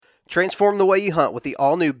Transform the way you hunt with the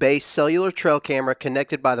all-new base cellular trail camera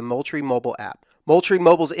connected by the Moultrie mobile app. Moultrie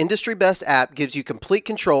Mobile's industry-best app gives you complete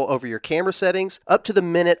control over your camera settings,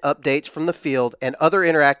 up-to-the-minute updates from the field, and other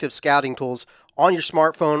interactive scouting tools on your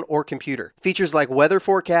smartphone or computer. Features like weather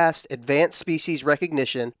forecast, advanced species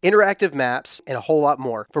recognition, interactive maps, and a whole lot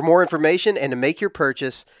more. For more information and to make your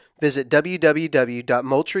purchase, visit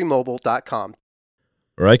www.moultriemobile.com.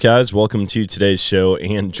 All right, guys, welcome to today's show,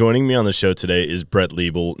 and joining me on the show today is Brett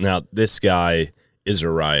Liebel. Now, this guy is a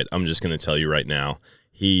riot. I'm just going to tell you right now.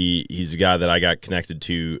 He's a guy that I got connected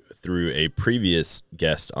to through a previous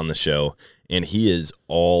guest on the show, and he is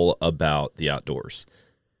all about the outdoors.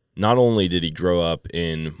 Not only did he grow up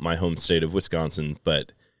in my home state of Wisconsin,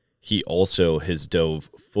 but he also has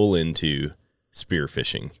dove full into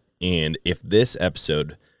spearfishing. And if this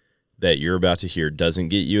episode that you're about to hear doesn't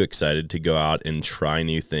get you excited to go out and try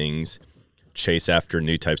new things, chase after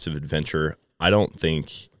new types of adventure, I don't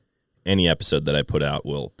think any episode that I put out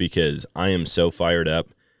will, because I am so fired up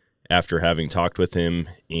after having talked with him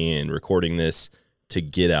and recording this to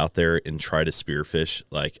get out there and try to spearfish.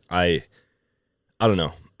 Like, I don't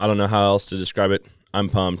know. I don't know how else to describe it. I'm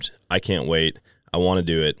pumped. I can't wait. I want to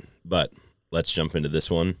do it, but let's jump into this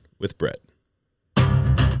one with Brett.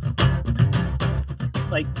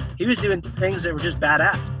 Like, he was doing things that were just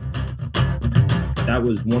badass. That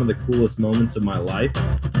was one of the coolest moments of my life.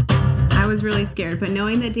 I was really scared, but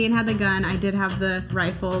knowing that Dan had the gun, I did have the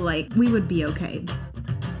rifle, like, we would be okay.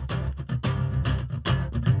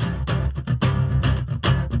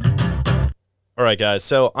 All right, guys,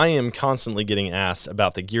 so I am constantly getting asked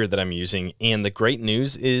about the gear that I'm using, and the great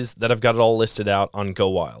news is that I've got it all listed out on Go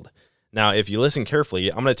Wild. Now, if you listen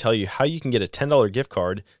carefully, I'm going to tell you how you can get a $10 gift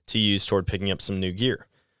card to use toward picking up some new gear.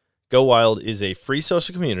 Go Wild is a free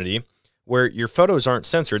social community where your photos aren't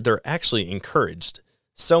censored, they're actually encouraged.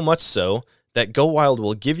 So much so that Go Wild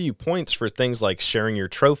will give you points for things like sharing your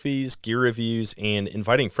trophies, gear reviews, and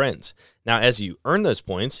inviting friends. Now, as you earn those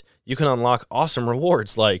points, you can unlock awesome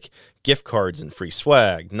rewards like gift cards and free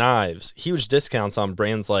swag, knives, huge discounts on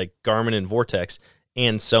brands like Garmin and Vortex,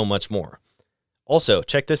 and so much more. Also,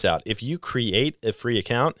 check this out. If you create a free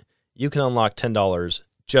account, you can unlock $10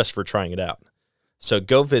 just for trying it out. So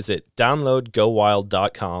go visit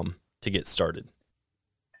downloadgowild.com to get started.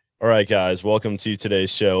 All right, guys, welcome to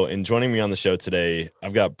today's show. And joining me on the show today,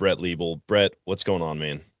 I've got Brett Liebel. Brett, what's going on,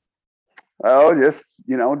 man? Oh, just,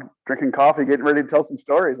 drinking coffee, getting ready to tell some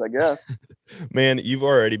stories, I guess. Man, you've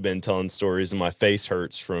already been telling stories and my face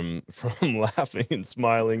hurts from laughing and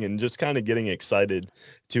smiling and just kind of getting excited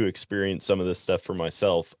to experience some of this stuff for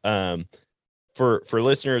myself. For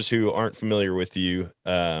listeners who aren't familiar with you,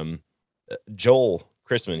 Joel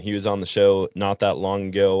Chrisman, he was on the show not that long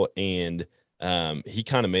ago, and he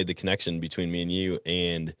kind of made the connection between me and you,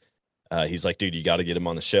 and he's like, dude, you got to get him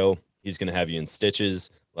on the show. He's going to have you in stitches.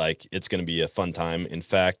 Like, it's going to be a fun time. In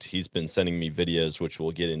fact, he's been sending me videos, which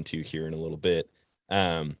we'll get into here in a little bit.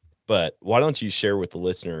 But why don't you share with the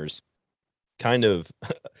listeners kind of,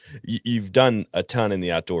 you've done a ton in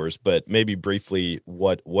the outdoors, but maybe briefly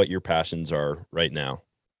what your passions are right now.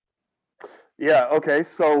 Yeah. Okay.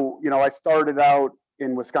 So, I started out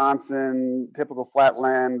in Wisconsin, typical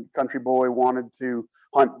flatland country boy, wanted to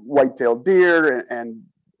hunt white-tailed deer and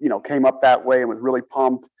came up that way and was really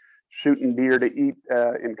pumped. Shooting deer to eat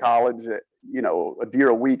in college, a deer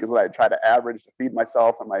a week is what I try to average to feed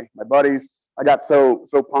myself and my buddies. I got so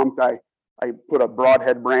pumped, I put a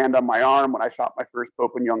broadhead brand on my arm when I shot my first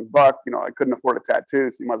Pope and Young buck. I couldn't afford a tattoo,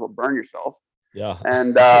 so you might as well burn yourself. Yeah.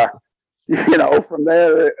 And, from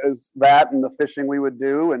there is that and the fishing we would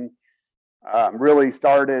do, and really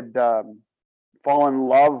started falling in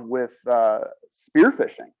love with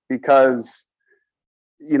spearfishing because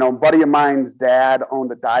buddy of mine's dad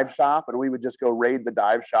owned a dive shop, and we would just go raid the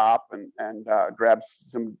dive shop and grab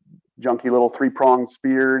some junky little 3-pronged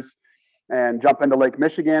spears and jump into Lake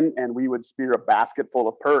Michigan, and we would spear a basket full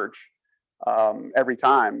of perch every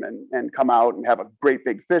time and come out and have a great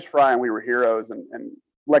big fish fry, and we were heroes. And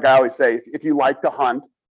like I always say, if you like to hunt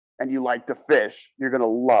and you like to fish, you're going to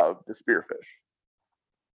love to spearfish.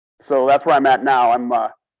 So that's where I'm at now. I'm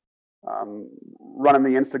running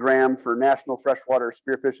the Instagram for National Freshwater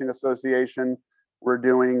Spearfishing Association. We're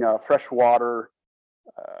doing a freshwater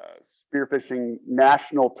spearfishing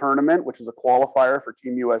national tournament, which is a qualifier for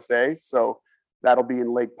Team USA. So that'll be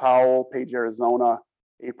in Lake Powell, Page, Arizona,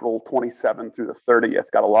 April 27th through the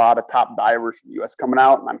 30th. Got a lot of top divers from the U.S. coming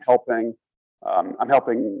out, and I'm helping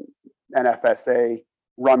NFSA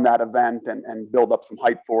run that event and build up some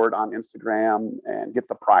hype for it on Instagram and get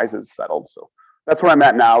the prizes settled. So that's where I'm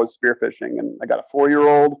at now, is spearfishing. And I got a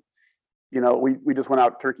 4-year-old we just went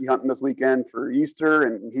out turkey hunting this weekend for Easter,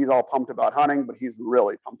 and he's all pumped about hunting, but he's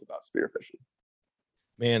really pumped about spearfishing.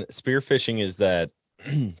 Man, spearfishing is that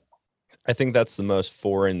I think that's the most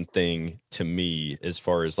foreign thing to me as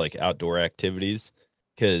far as like outdoor activities,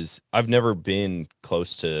 because I've never been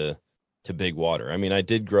close to big water. I mean, I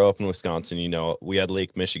did grow up in Wisconsin, we had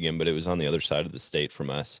Lake Michigan, but it was on the other side of the state from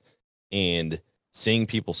us. And seeing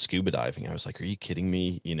people scuba diving, I was like, are you kidding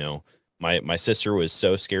me? My sister was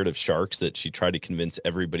so scared of sharks that she tried to convince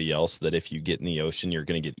everybody else that if you get in the ocean, you're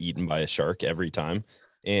going to get eaten by a shark every time.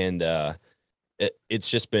 And it's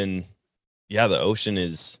just been, yeah, the ocean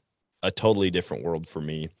is a totally different world for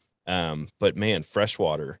me. But man,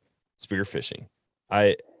 freshwater spearfishing,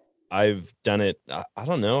 I I've done it. I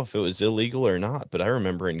don't know if it was illegal or not, but I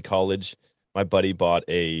remember in college, my buddy bought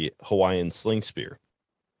a Hawaiian sling spear,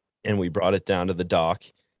 and we brought it down to the dock,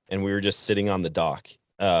 and we were just sitting on the dock,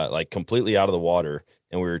 like completely out of the water,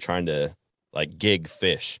 and we were trying to like gig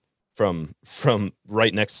fish from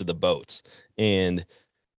right next to the boats. And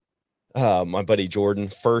my buddy Jordan,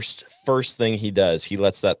 first thing he does, he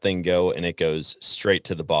lets that thing go and it goes straight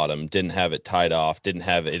to the bottom. Didn't have it tied off, didn't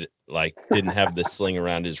have the sling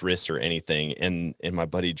around his wrist or anything. And my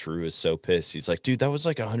buddy Drew is so pissed. He's like, dude, that was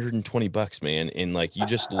like $120, man. And like you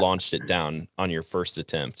just launched it down on your first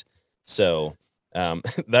attempt. So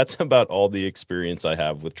that's about all the experience I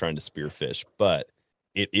have with trying to spearfish, but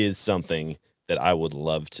it is something that I would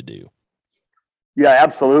love to do. Yeah,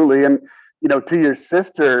 absolutely. And to your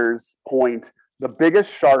sister's point, the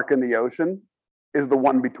biggest shark in the ocean is the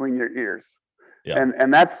one between your ears. Yeah.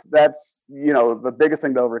 And that's the biggest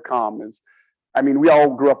thing to overcome is, I mean, we all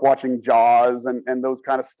grew up watching Jaws and those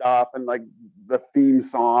kind of stuff, and like the theme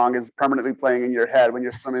song is permanently playing in your head when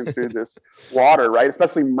you're swimming through this water, right?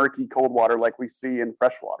 Especially murky cold water like we see in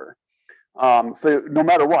freshwater. So no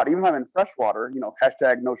matter what, even if I'm in freshwater,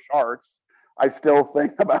 hashtag no sharks, I still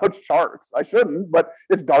think about sharks. I shouldn't, but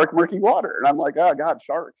it's dark, murky water, and I'm like, oh God,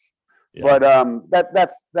 sharks. Yeah. But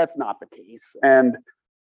that's not the case. And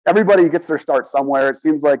everybody gets their start somewhere. It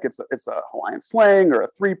seems like it's a Hawaiian sling or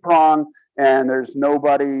a 3-prong, and there's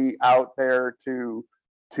nobody out there to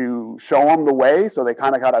show them the way. So they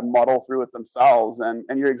kind of got to muddle through it themselves. And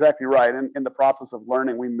you're exactly right. In the process of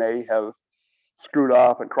learning, we may have screwed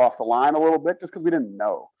up and crossed the line a little bit just because we didn't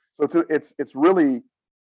know. So it's really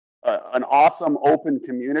an awesome open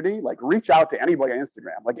community. Like reach out to anybody on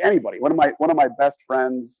Instagram, like anybody. One of my best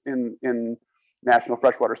friends in National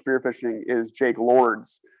Freshwater Spearfishing is Jake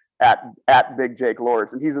Lords at Big Jake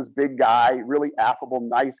Lords, and he's this big guy, really affable,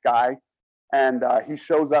 nice guy, and he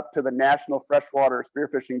shows up to the National Freshwater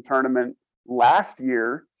Spearfishing Tournament last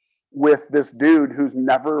year with this dude who's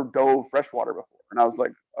never dove freshwater before, and I was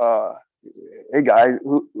like, hey guy,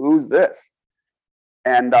 who's this?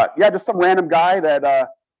 And yeah, just some random guy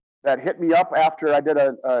that hit me up after I did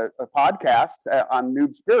a podcast on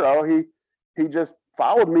Noob Spiro. He just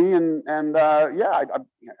followed me and yeah,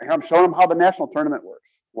 I'm showing him how the national tournament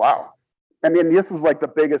works. Wow. I mean, this is like the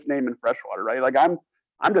biggest name in freshwater, right? Like I'm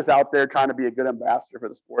just out there trying to be a good ambassador for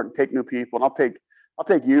the sport and take new people. And I'll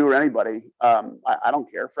take you or anybody. I don't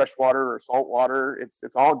care, freshwater or saltwater.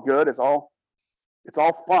 It's all good. It's all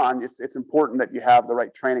fun. It's important that you have the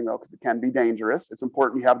right training though, because it can be dangerous. It's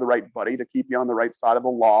important you have the right buddy to keep you on the right side of the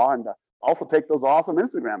law and also take those awesome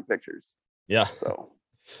Instagram pictures. Yeah. So,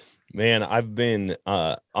 man, I've been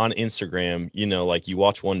on Instagram, like you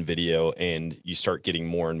watch one video and you start getting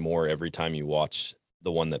more and more every time you watch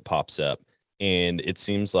the one that pops up. And it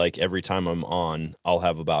seems like every time I'm on, I'll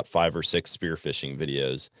have about 5 or 6 spearfishing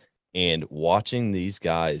videos. And watching these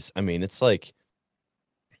guys, I mean, it's like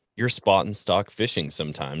you're spot and stock fishing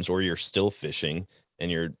sometimes, or you're still fishing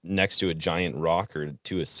and you're next to a giant rock or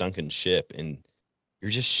to a sunken ship and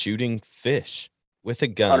you're just shooting fish with a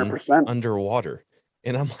gun 100%. underwater.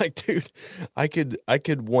 And I'm like, dude, I could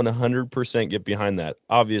 100% get behind that.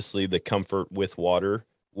 Obviously the comfort with water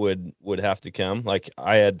would have to come. Like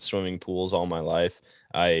I had swimming pools all my life.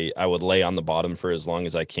 I would lay on the bottom for as long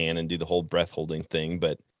as I can and do the whole breath holding thing.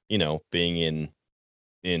 But being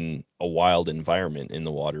in a wild environment in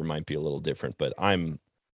the water might be a little different, but I'm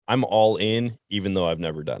all in, even though I've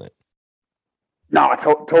never done it. No,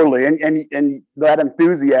 totally. And that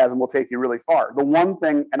enthusiasm will take you really far. The one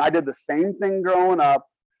thing, and I did the same thing growing up,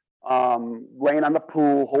 laying on the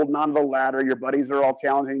pool, holding on to the ladder, your buddies are all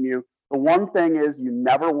challenging you. The one thing is you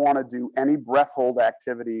never want to do any breath hold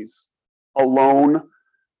activities alone,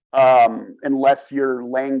 unless you're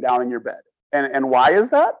laying down in your bed. And why is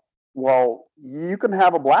that? Well, you can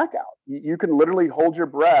have a blackout. You can literally hold your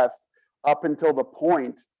breath up until the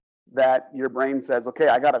point that your brain says, okay,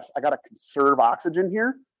 I gotta conserve oxygen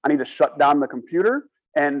here. I need to shut down the computer.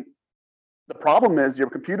 And The problem is your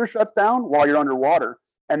computer shuts down while you're underwater,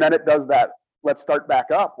 and then it does that. Let's start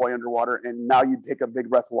back up while you're underwater, and now you take a big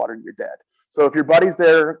breath of water and you're dead. So if your buddy's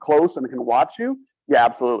there close and can watch you, yeah,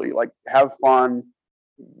 absolutely. Like have fun,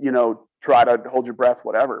 try to hold your breath,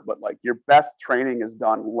 whatever. But like your best training is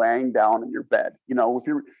done laying down in your bed.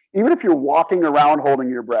 Even if you're walking around holding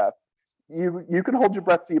your breath, you can hold your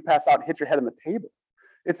breath till you pass out and hit your head on the table.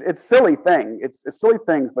 It's silly thing. It's silly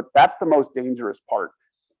things, but that's the most dangerous part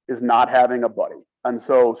is not having a buddy. And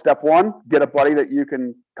so step one, get a buddy that you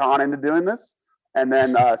can con into doing this. And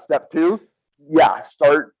then step two,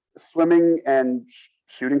 start swimming and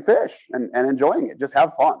shooting fish and enjoying it. Just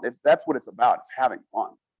have fun. That's what it's about. It's having fun.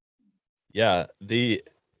 Yeah.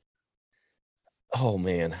 Oh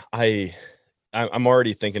man, I'm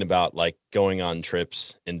already thinking about like going on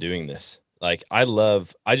trips and doing this. Like I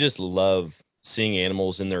just love seeing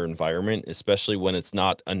animals in their environment, especially when it's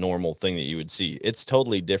not a normal thing that you would see. It's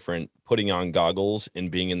totally different putting on goggles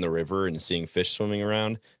and being in the river and seeing fish swimming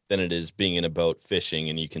around than it is being in a boat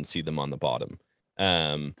fishing and you can see them on the bottom.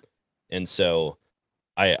 And so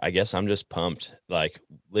I guess I'm just pumped, like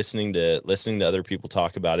listening to other people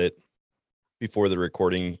talk about it. Before the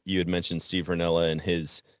recording, you had mentioned Steve Ranella and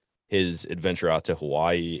his adventure out to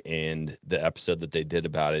Hawaii and the episode that they did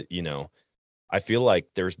about it. I feel like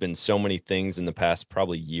there's been so many things in the past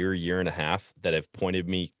probably year and a half that have pointed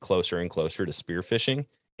me closer and closer to spearfishing,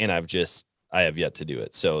 and I have yet to do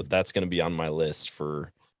it. So that's going to be on my list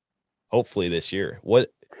for hopefully this year.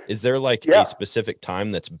 What is there like a specific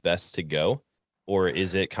time that's best to go, or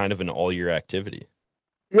is it kind of an all year activity?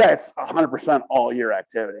 Yeah, it's 100% all year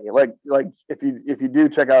activity. Like if you do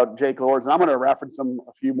check out Jake Lords, and I'm going to reference him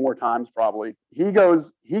a few more times probably. He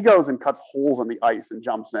goes and cuts holes in the ice and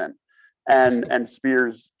jumps in, and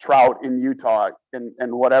spears trout in Utah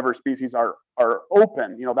and whatever species are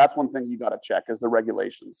open. That's one thing you got to check is the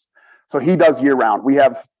regulations. So he does year round. We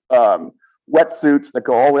have wetsuits that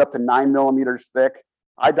go all the way up to 9 millimeters thick.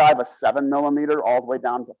 I dive a 7 millimeter all the way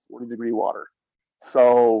down to 40-degree water.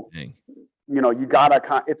 So. Dang.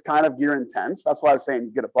 It's kind of gear intense. That's why I was saying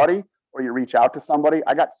you get a buddy or you reach out to somebody.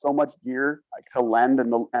 I got so much gear to lend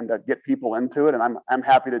and to get people into it, and I'm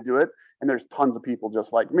happy to do it. And there's tons of people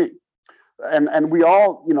just like me, and we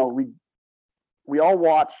all we all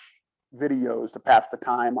watch videos to pass the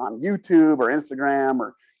time on YouTube or Instagram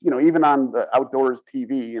or even on the outdoors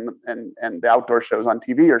TV and the outdoor shows on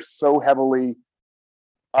TV are so heavily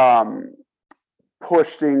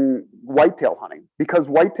pushing whitetail hunting because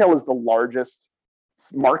whitetail is the largest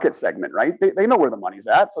market segment, right? They know where the money's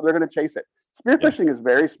at, so they're going to chase it. Spearfishing is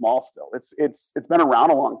very small still. It's been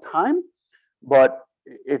around a long time, but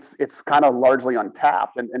it's kind of largely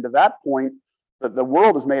untapped. And to that point, the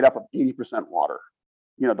world is made up of 80% water.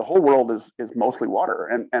 The whole world is mostly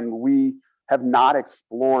water, and we have not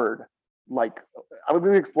explored I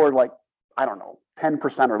don't know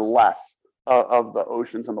 10% or less of the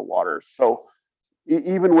oceans and the waters. So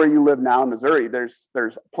even where you live now in Missouri, there's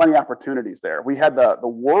plenty of opportunities there. We had the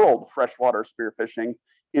world freshwater spearfishing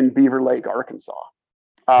in Beaver Lake, Arkansas,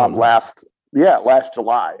 last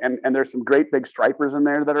July, and there's some great big stripers in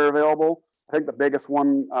there that are available. I think the biggest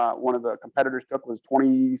one of the competitors took was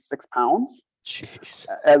 26 pounds. Jeez.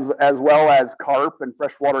 As well as carp and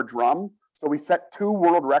freshwater drum. So we set 2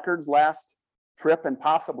 world records last trip and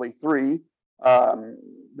possibly 3. The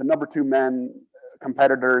number 2 men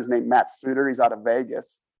competitor is named Matt Suter. He's out of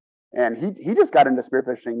Vegas, and he just got into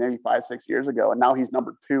spearfishing maybe 5-6 years ago, and now he's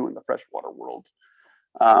number 2 in the freshwater world.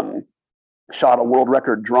 Shot a world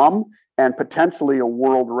record drum and potentially a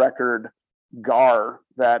world record gar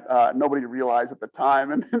that nobody realized at the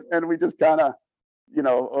time, and we just kind of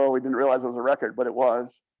we didn't realize it was a record, but it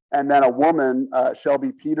was. And then a woman,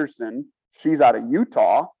 Shelby Peterson, she's out of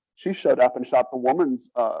Utah. She showed up and shot the woman's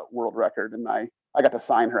world record, and I got to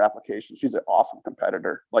sign her application. She's an awesome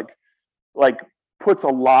competitor. Like puts a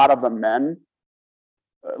lot of the men,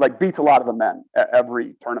 beats a lot of the men at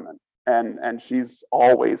every tournament. And she's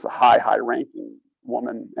always a high ranking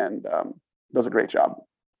woman and does a great job.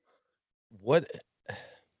 What,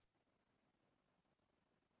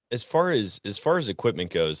 as far as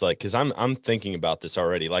equipment goes, like, cause I'm thinking about this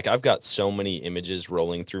already. Like I've got so many images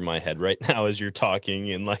rolling through my head right now as you're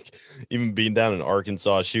talking, and like even being down in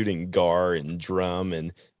Arkansas shooting gar and drum,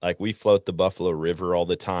 and like we float the Buffalo River all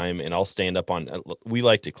the time, and I'll stand up we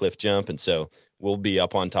like to cliff jump. And so we'll be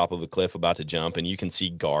up on top of a cliff about to jump, and you can see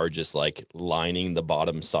gar just like lining the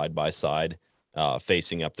bottom side by side,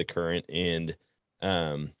 facing up the current. And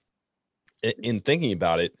in thinking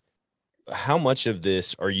about it, how much of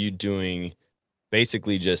this are you doing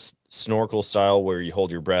basically just snorkel style where you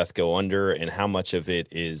hold your breath, go under, and how much of it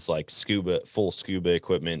is like full scuba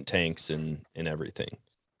equipment, tanks, and everything?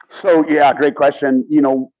 So yeah, great question.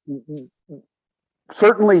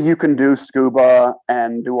 Certainly you can do scuba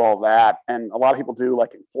and do all that, and a lot of people do,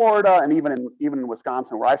 like in Florida and even in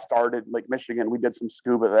Wisconsin, where I started, Lake Michigan, we did some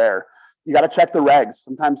scuba there. You got to check the regs.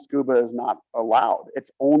 Sometimes scuba is not allowed.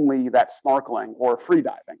 It's only that snorkeling or free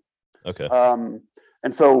diving. Okay.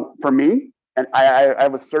 And so for me, and I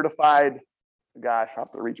was certified, gosh, I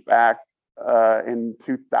have to reach back in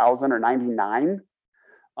 2000 or 99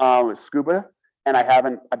 with scuba, and I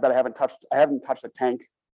haven't touched a tank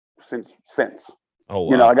since. Oh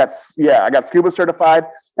wow. I got scuba certified,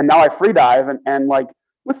 and now I free dive, and like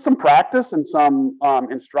with some practice and some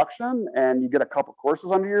instruction, and you get a couple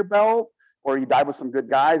courses under your belt, or you dive with some good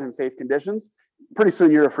guys in safe conditions. Pretty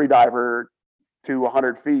soon you're a free diver to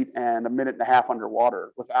 100 feet and a minute and a half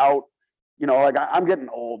underwater without, like I'm getting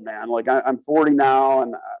old, man. Like I'm 40 now,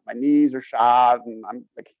 and my knees are shot, and I'm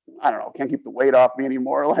like, I don't know, can't keep the weight off me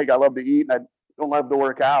anymore. Like I love to eat, and I don't love to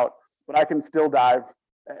work out, but I can still dive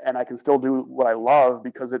and I can still do what I love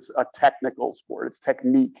because it's a technical sport. It's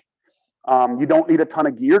technique. You don't need a ton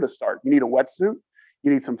of gear to start. You need a wetsuit,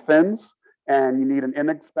 you need some fins, and you need an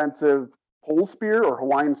inexpensive pole spear or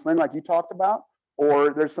Hawaiian sling like you talked about,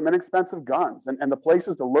 or there's some inexpensive guns. And the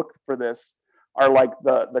places to look for this are like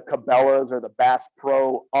the Cabela's or the Bass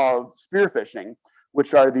Pro of spearfishing,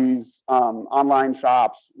 which are these online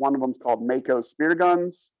shops. One of them is called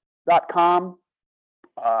MakoSpearguns.com.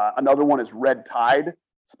 Another one is Red Tide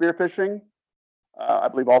Spearfishing, I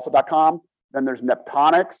believe also.com. Then there's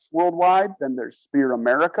Neptonics Worldwide. Then there's Spear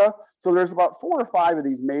America. So there's about 4 or 5 of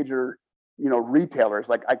these major, retailers.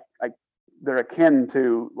 Like they're akin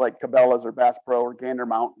to like Cabela's or Bass Pro or Gander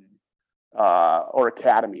Mountain or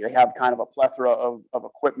Academy. They have kind of a plethora of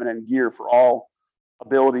equipment and gear for all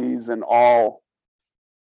abilities and all,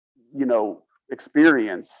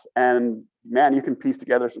 experience. And man, you can piece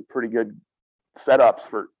together some pretty good setups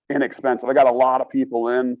for inexpensive. I got a lot of people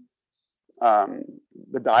in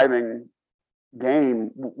the diving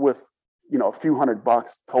game with a few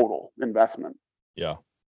 $100 total investment. Yeah.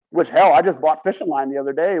 Which hell, I just bought fishing line the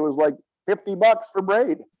other day. It was like $50 for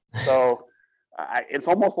braid. So it's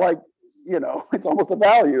almost like it's almost a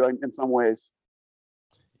value in some ways.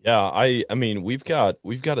 Yeah, I mean we've got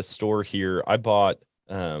a store here. I bought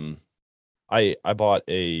I bought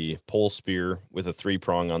a pole spear with a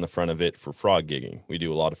 3-prong on the front of it for frog gigging. We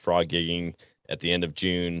do a lot of frog gigging at the end of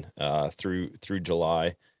June through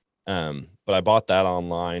July. But I bought that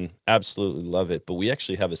online. Absolutely love it. But we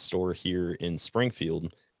actually have a store here in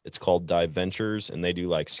Springfield. It's called Dive Ventures, and they do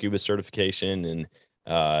like scuba certification, and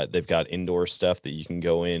they've got indoor stuff that you can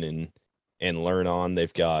go in and learn on.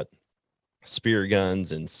 They've got spear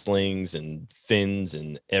guns and slings and fins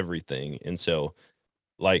and everything. And so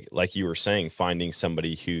like you were saying, finding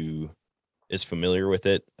somebody who is familiar with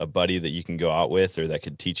it, a buddy that you can go out with or that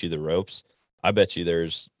could teach you the ropes. I bet you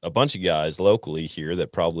there's a bunch of guys locally here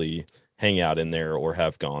that probably hang out in there or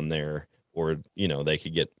have gone there, or they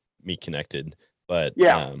could get me connected. But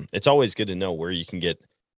yeah, it's always good to know where you can get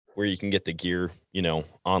the gear,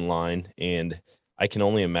 online. And I can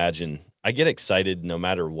only imagine, I get excited no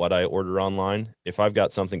matter what I order online. If I've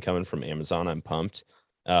got something coming from Amazon, I'm pumped.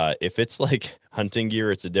 If it's like hunting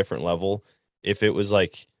gear, it's a different level. If it was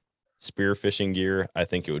like spearfishing gear, I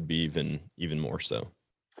think it would be even more so.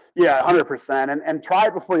 Yeah, 100%. And try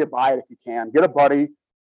it before you buy it if you can. Get a buddy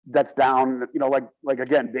that's down, like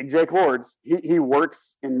again, Big Jake Lords. He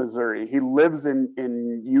works in Missouri. He lives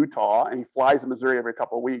in Utah, and he flies to Missouri every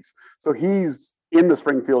couple of weeks. So he's in the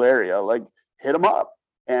Springfield area. Like, hit him up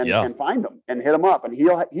and find him and hit him up. And he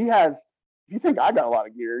has. If you think I got a lot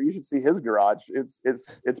of gear, you should see his garage.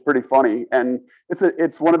 It's pretty funny, and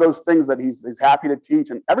it's one of those things that he's happy to teach,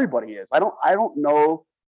 and everybody is. I don't know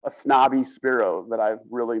a snobby Spiro that I've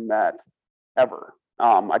really met ever.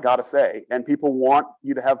 I gotta say, and people want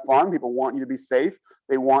you to have fun. People want you to be safe.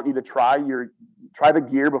 They want you to try the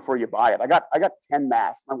gear before you buy it. I got 10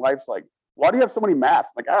 masks. My wife's like, "Why do you have so many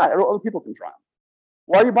masks?" I'm like, other people can try them.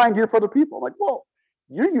 Why are you buying gear for other people? I'm like, well,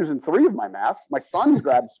 you're using 3 of my masks. My son's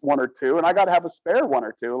grabbed 1 or 2, and I got to have a spare 1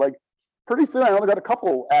 or 2. Like, pretty soon, I only got a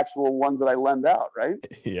couple actual ones that I lend out, right?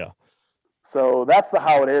 Yeah. So that's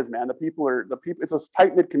how it is, man. The people. It's a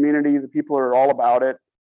tight knit community. The people are all about it.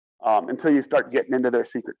 Until you start getting into their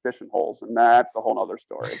secret fishing holes, and that's a whole nother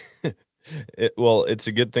story. It's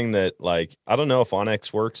a good thing that, like, I don't know if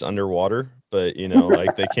Onyx works underwater, but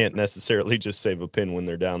like they can't necessarily just save a pin when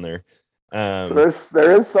they're down there. So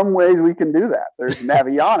there is some ways we can do that. There's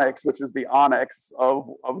Navionics, which is the Onyx of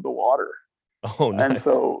the water. Oh, And nice.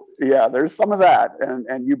 so, yeah, there's some of that,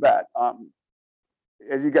 and you bet.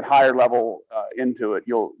 As you get higher level into it,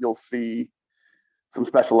 you'll see some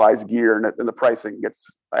specialized gear, and the pricing gets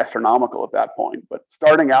astronomical at that point. But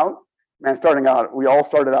starting out, we all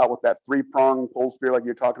started out with that 3-prong pole spear, like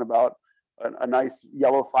you're talking about, a nice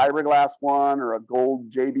yellow fiberglass one or a gold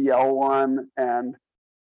JBL one, and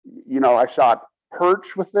I shot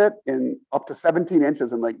perch with it in up to 17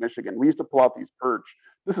 inches in Lake Michigan. We used to pull out these perch.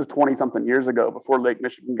 This is 20 something years ago, before Lake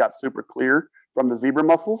Michigan got super clear from the zebra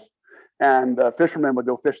mussels. And fishermen would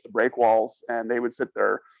go fish the breakwalls, and they would sit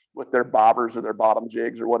there with their bobbers or their bottom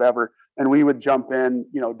jigs or whatever. And we would jump in,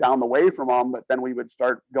 down the way from them, but then we would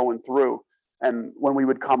start going through. And when we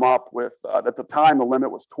would come up with, at the time, the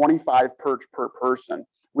limit was 25 perch per person.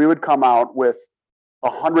 We would come out with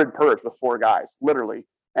 100 perch with 4 guys, literally.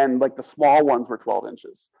 And like the small ones were 12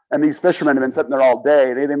 inches. And these fishermen have been sitting there all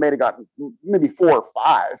day. They may have gotten maybe 4 or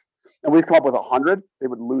 5. And we've come up with 100, they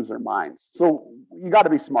would lose their minds. So you got to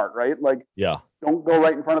be smart, right? Like, Yeah. don't go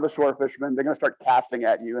right in front of the shore fishermen. They're going to start casting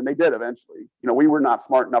at you. And they did eventually. We were not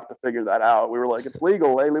smart enough to figure that out. We were like, it's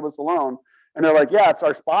legal. Hey, leave us alone. And they're like, yeah, it's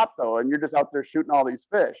our spot though. And you're just out there shooting all these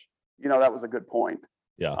fish. That was a good point.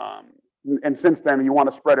 Yeah. And since then, you want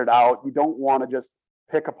to spread it out. You don't want to just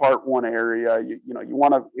pick apart one area. You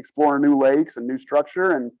want to explore new lakes and new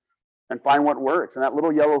structure and find what works. And that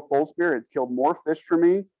little yellow full spear, it's killed more fish for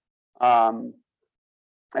me, and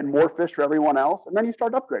more fish for everyone else. And then you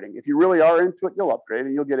start upgrading. If you really are into it, you'll upgrade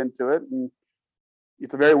and you'll get into it. And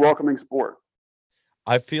it's a very welcoming sport.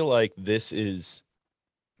 I feel like this is,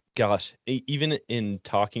 gosh, even in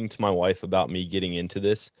talking to my wife about me getting into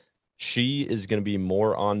this, she is going to be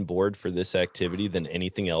more on board for this activity than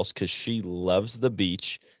anything else, because she loves the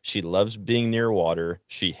beach. She loves being near water.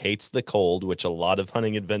 She hates the cold, which a lot of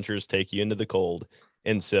hunting adventures take you into the cold.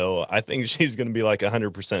 And so I think she's going to be like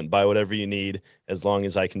 100% buy whatever you need, as long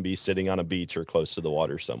as I can be sitting on a beach or close to the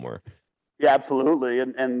water somewhere. Yeah, absolutely.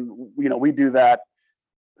 And we do that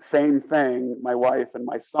same thing, my wife and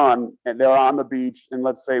my son, and they're on the beach. And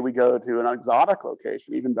let's say we go to an exotic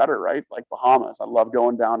location, even better, right? Like Bahamas. I love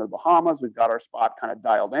going down to the Bahamas. We've got our spot kind of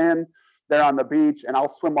dialed in. They're on the beach, and I'll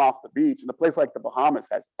swim off the beach. And a place like the Bahamas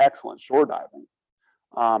has excellent shore diving.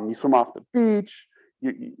 You swim off the beach,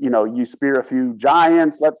 you spear a few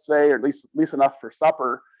giants, let's say, or at least enough for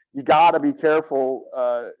supper. You got to be careful,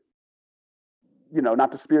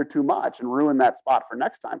 not to spear too much and ruin that spot for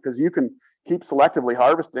next time, because you can keep selectively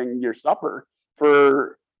harvesting your supper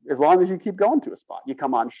for as long as you keep going to a spot. You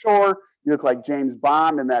come on shore, you look like James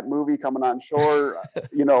Bond in that movie coming on shore,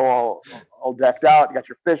 all decked out. You got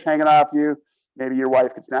your fish hanging off you. Maybe your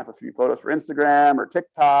wife could snap a few photos for Instagram or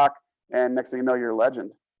TikTok, and next thing you know, you're a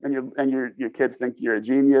legend. And your kids think you're a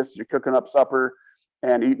genius. You're cooking up supper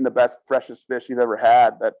and eating the best, freshest fish you've ever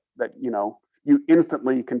had. That you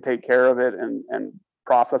instantly can take care of it and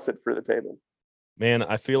process it for the table. Man,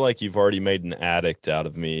 I feel like you've already made an addict out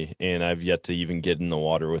of me, and I've yet to even get in the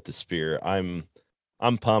water with the spear. I'm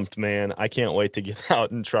pumped, man. I can't wait to get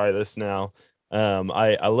out and try this now.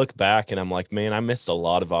 I look back and I'm like, man, I missed a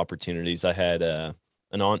lot of opportunities. I had an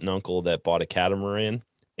aunt and uncle that bought a catamaran,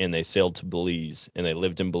 and they sailed to Belize, and they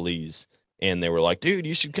lived in Belize, and they were like, dude,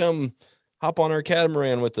 you should come hop on our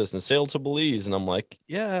catamaran with us and sail to Belize. And I'm like,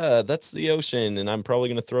 yeah, that's the ocean, and I'm probably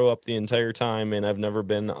going to throw up the entire time, and I've never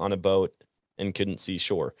been on a boat and couldn't see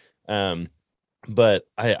shore. But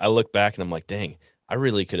I look back and I'm like, dang, I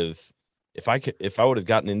really could have, if I would have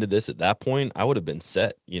gotten into this at that point, I would have been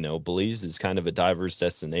set. Belize is kind of a diverse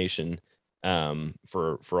destination,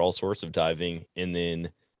 for all sorts of diving. And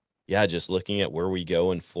then, yeah, just looking at where we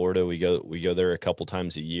go in Florida, we go there a couple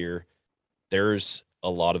times a year. There's a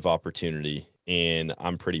lot of opportunity, and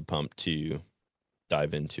I'm pretty pumped to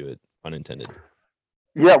dive into it, unintended.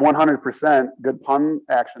 Yeah, 100%. Good pun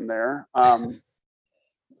action there.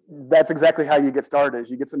 That's exactly how you get started.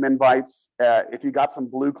 Is you get some invites. If you got some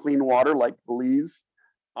blue, clean water like Belize,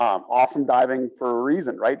 awesome diving for a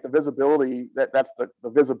reason, right? The visibility, that's the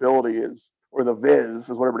visibility is, or the viz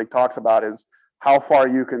is what everybody talks about, is how far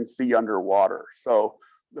you can see underwater. So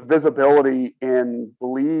the visibility in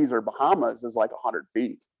Belize or Bahamas is like 100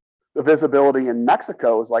 feet. The visibility in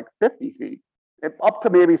Mexico is like 50 feet, up to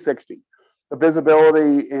maybe 60. The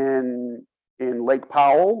visibility in Lake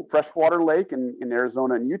Powell, freshwater lake in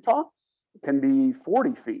Arizona and Utah, can be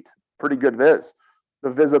 40 feet. Pretty good viz. The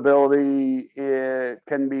visibility, it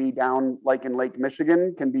can be down like in Lake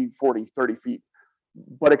Michigan, can be 40, 30 feet.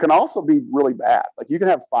 But it can also be really bad. Like you can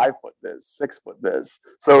have 5-foot viz, 6-foot viz.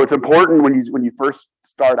 So it's important when you first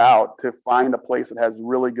start out to find a place that has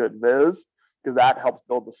really good viz, because that helps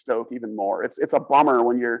build the stoke even more. It's a bummer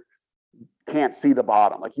when you're can't see the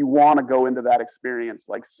bottom. Like you want to go into that experience,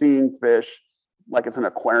 like seeing fish like it's an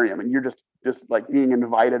aquarium, and you're just like being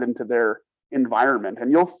invited into their environment,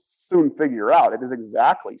 and you'll soon figure out it is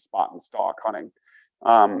exactly spot and stalk hunting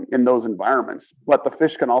in those environments. But the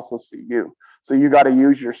fish can also see you, so you got to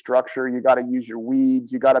use your structure, you got to use your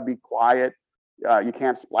weeds, you got to be quiet, you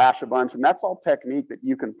can't splash a bunch, and that's all technique that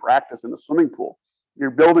you can practice in the swimming pool. You're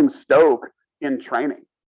building stoke in training.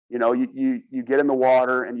 You know, you get in the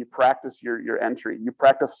water and you practice your entry. You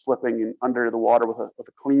practice slipping in, under the water with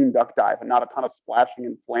a clean duck dive and not a ton of splashing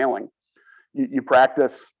and flailing. You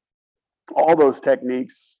practice all those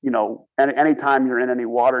techniques, you know, and anytime you're in any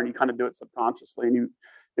water, and you kind of do it subconsciously, and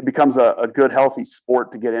it becomes a good, healthy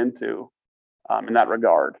sport to get into in that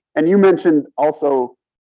regard. And you mentioned also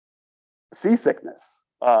seasickness.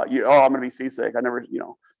 I'm going to be seasick. I never,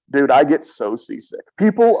 dude, I get so seasick.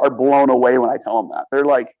 People are blown away when I tell them that. They're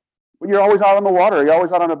like, well, you're always out on the water. You're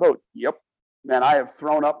always out on a boat. Yep. Man, I have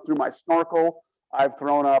thrown up through my snorkel. I've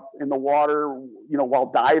thrown up in the water, while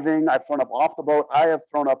diving. I've thrown up off the boat. I have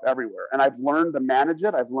thrown up everywhere. And I've learned to manage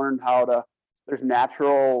it. I've learned there's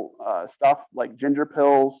natural stuff like ginger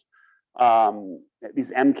pills,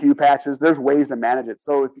 these MQ patches. There's ways to manage it.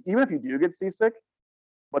 So even if you do get seasick,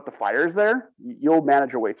 but the fire's there, you'll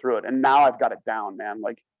manage your way through it. And now I've got it down, man.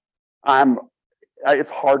 Like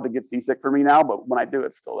it's hard to get seasick for me now, but when I do,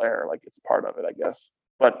 it's still there. Like it's part of it, I guess.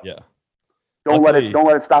 But Yeah. don't let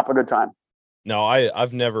it stop a good time. No,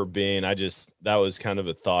 I've never been. That was kind of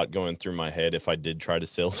a thought going through my head. If I did try to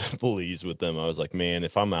sail to Belize with them, I was like, man,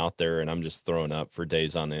 if I'm out there and I'm just throwing up for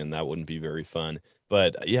days on end, that wouldn't be very fun.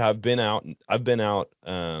 But yeah, I've been out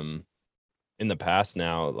in the past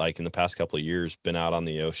now, like in the past couple of years, been out on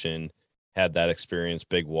the ocean, had that experience,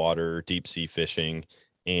 big water, deep sea fishing,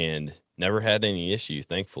 and never had any issue,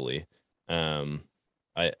 thankfully. I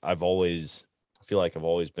feel like I've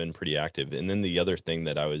always been pretty active. And then the other thing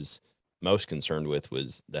that I was most concerned with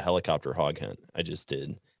was the helicopter hog hunt I just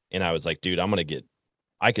did. And I was like, dude,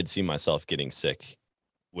 I could see myself getting sick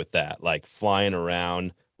with that, like flying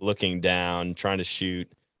around, looking down, trying to shoot,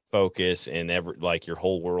 focus, and like your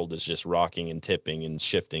whole world is just rocking and tipping and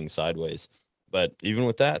shifting sideways. But even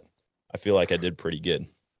with that, I feel like I did pretty good.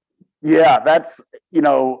 Yeah, that's, a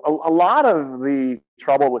lot of the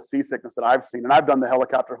trouble with seasickness that I've seen, and I've done the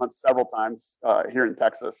helicopter hunt several times here in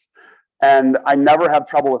Texas, and I never have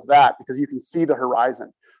trouble with that because you can see the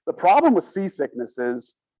horizon. The problem with seasickness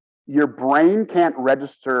is your brain can't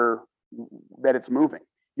register that it's moving.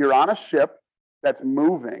 You're on a ship that's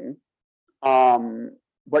moving,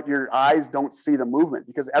 but your eyes don't see the movement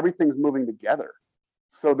because everything's moving together.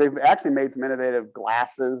 So they've actually made some innovative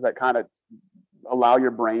glasses that kind of allow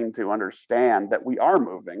your brain to understand that we are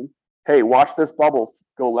moving. Hey, watch this bubble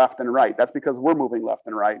go left and right. That's because we're moving left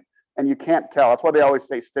and right. And you can't tell. That's why they always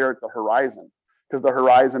say stare at the horizon, because the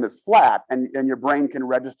horizon is flat and your brain can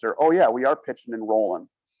register, oh yeah, we are pitching and rolling.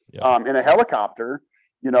 Yeah. In a helicopter,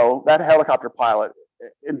 that helicopter pilot,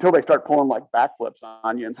 until they start pulling like backflips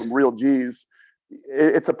on you and some real G's,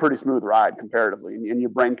 it's a pretty smooth ride comparatively. And your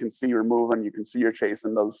brain can see you're moving, you can see you're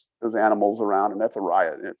chasing those animals around, and that's a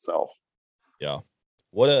riot in itself. Yeah.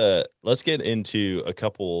 Let's get into a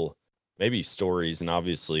couple maybe stories, and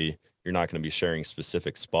obviously you're not going to be sharing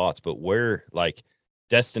specific spots, but where, like,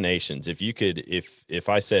 destinations, if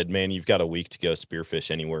I said, man, you've got a week to go spearfish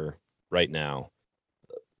anywhere right now,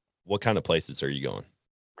 what kind of places are you going?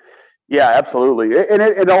 Yeah, absolutely. And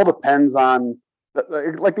it all depends on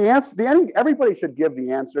the answer. Everybody should give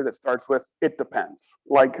the answer that starts with it depends.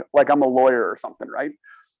 Like I'm a lawyer or something, right?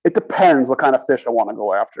 It depends what kind of fish I want to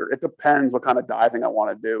go after. It depends what kind of diving I want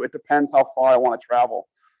to do. It depends how far I want to travel.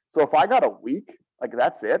 So if I got a week, like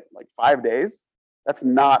that's it, like 5 days, that's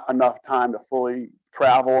not enough time to fully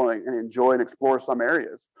travel and enjoy and explore some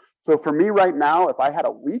areas. So for me right now, if I had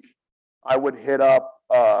a week, I would hit up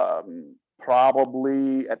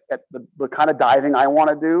probably at the kind of diving I want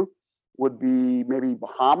to do would be maybe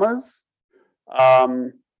Bahamas.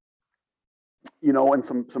 And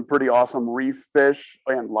some pretty awesome reef fish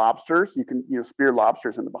and lobsters. You can spear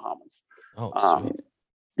lobsters in the Bahamas. Oh, sweet.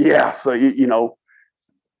 Yeah, so you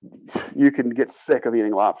can get sick of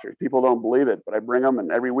eating lobsters. People don't believe it, but I bring them,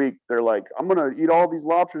 and every week they're like, "I'm gonna eat all these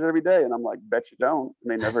lobsters every day," and I'm like, "Bet you don't,"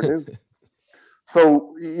 and they never do.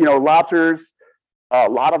 So lobsters, a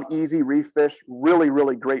lot of easy reef fish, really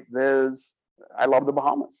really great viz. I love the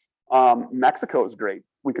Bahamas. Mexico is great.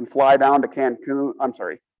 We can fly down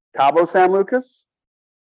to Cabo San Lucas,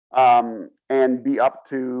 and be up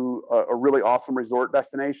to a really awesome resort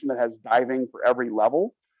destination that has diving for every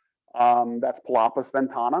level. That's Palapas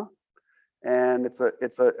Ventana, and it's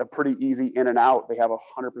a pretty easy in and out. They have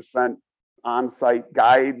 100% on-site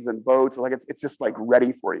guides and boats. Like it's just like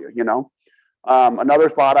ready for you, you know. Another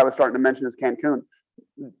spot I was starting to mention is Cancun.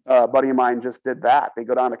 A buddy of mine just did that. They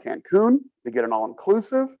go down to Cancun, they get an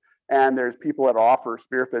all-inclusive, and there's people that offer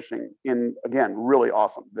spearfishing in, again, really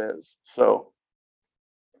awesome viz. So,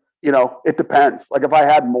 you know, it depends. Like if I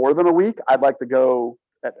had more than a week, I'd like to go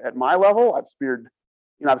at my level. I've speared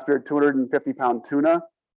 250-pound tuna.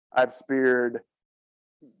 I've speared,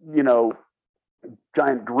 you know,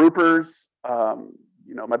 giant groupers.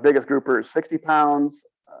 My biggest grouper is 60 pounds,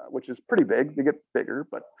 which is pretty big. They get bigger,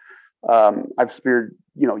 but I've speared,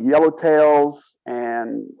 yellowtails,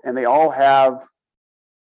 and they all have,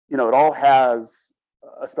 it all has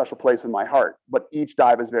a special place in my heart. But each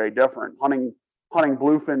dive is very different. Hunting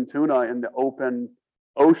bluefin tuna in the open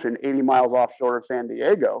ocean, 80 miles offshore of San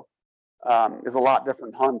Diego, is a lot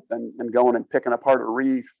different hunt than going and picking apart a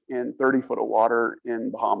reef in 30 foot of water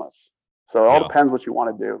in Bahamas. So it all depends what you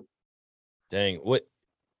want to do. Dang, what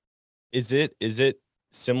is it? Is it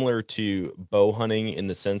similar to bow hunting in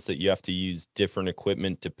the sense that you have to use different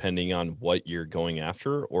equipment depending on what you're going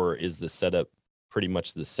after, or is the setup pretty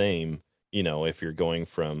much the same? If you're going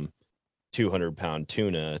from 200-pound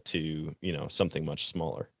tuna to something much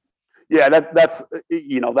smaller. Yeah, that's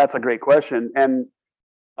a great question, and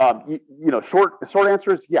short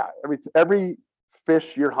answer is yeah. Every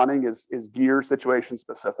fish you're hunting is gear situation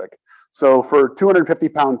specific. So for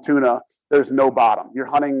 250-pound tuna, there's no bottom. You're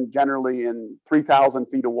hunting generally in 3,000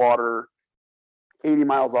 feet of water, 80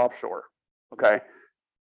 miles offshore. Okay.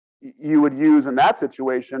 You would use in that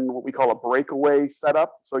situation what we call a breakaway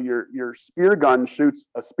setup. So your spear gun shoots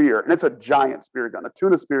a spear, and it's a giant spear gun. A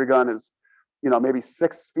tuna spear gun is, maybe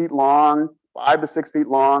 6 feet long, 5 to 6 feet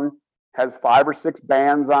long, has 5 or 6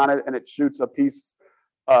 bands on it, and it shoots a piece.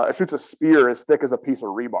 It shoots a spear as thick as a piece of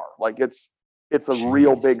rebar. Like it's a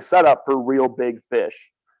real big setup for real big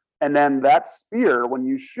fish. And then that spear, when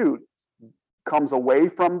you shoot, comes away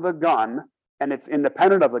from the gun, and it's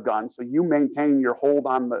independent of the gun. So you maintain your hold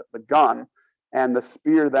on the gun, and the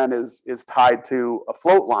spear then is tied to a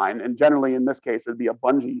float line. And generally in this case, it'd be a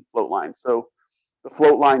bungee float line. So the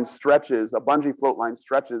float line stretches, a bungee float line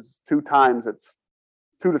stretches 2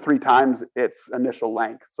 to 3 times its initial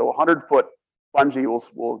length. So 100-foot bungee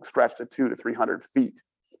will stretch to 200 to 300 feet.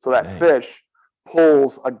 So that fish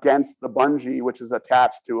pulls against the bungee, which is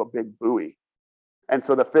attached to a big buoy. And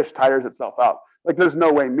so the fish tires itself out. Like there's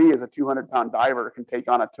no way me as a 200-pound diver can take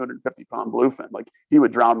on a 250-pound bluefin. Like he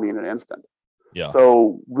would drown me in an instant. Yeah.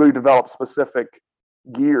 So we developed specific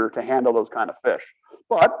gear to handle those kind of fish.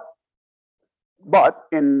 But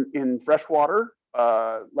in freshwater,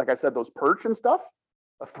 like I said, those perch and stuff,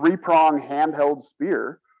 a 3-prong handheld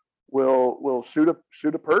spear will shoot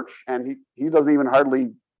a perch, and he doesn't even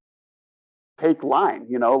hardly take line.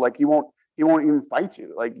 Like he won't even fight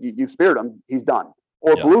you. Like you speared him, he's done.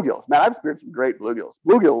 Or bluegills. Man, I've speared some great bluegills.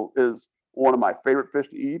 Bluegill is one of my favorite fish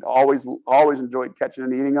to eat. Always enjoyed catching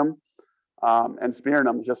and eating them. And spearing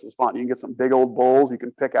them is just as fun. You can get some big old bulls. You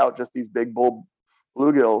can pick out just these big bull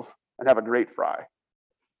bluegills and have a great fry.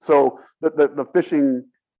 So the fishing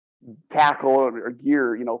tackle or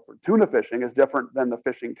gear, for tuna fishing is different than the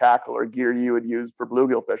fishing tackle or gear you would use for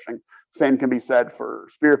bluegill fishing. Same can be said for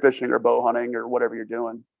spearfishing or bow hunting or whatever you're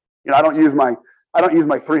doing. I don't use my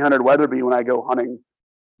 300 Weatherby when I go hunting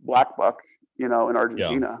black buck, in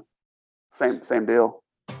Argentina. Yeah. Same deal.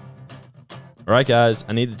 All right, guys,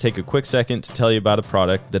 I need to take a quick second to tell you about a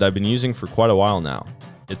product that I've been using for quite a while now.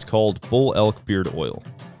 It's called Bull Elk Beard Oil.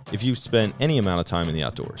 If you've spent any amount of time in the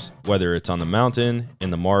outdoors, whether it's on the mountain, in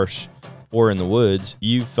the marsh, or in the woods,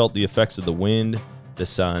 you've felt the effects of the wind, the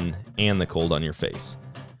sun, and the cold on your face.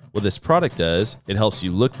 What this product does, it helps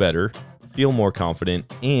you look better, feel more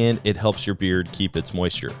confident, and it helps your beard keep its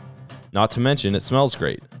moisture. Not to mention, it smells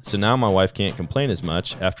great, so now my wife can't complain as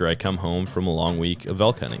much after I come home from a long week of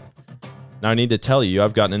elk hunting. Now I need to tell you,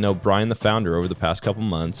 I've gotten to know Brian the founder over the past couple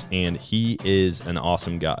months, and he is an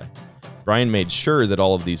awesome guy. Brian made sure that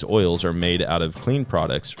all of these oils are made out of clean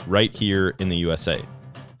products right here in the USA.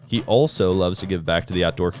 He also loves to give back to the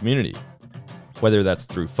outdoor community, whether that's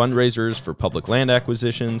through fundraisers for public land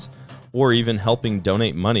acquisitions, or even helping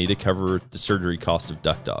donate money to cover the surgery cost of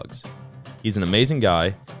duck dogs. He's an amazing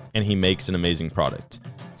guy, and he makes an amazing product.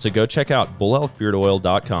 So go check out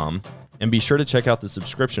bullelkbeardoil.com and be sure to check out the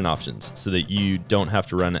subscription options so that you don't have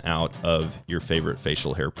to run out of your favorite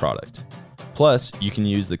facial hair product. Plus, you can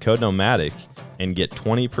use the code Nomadic and get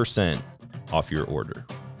 20% off your order.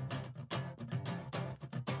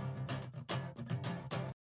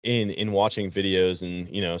 In watching videos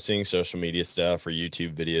and seeing social media stuff or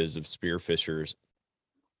YouTube videos of spearfishers,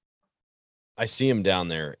 I see them down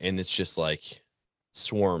there, and it's just like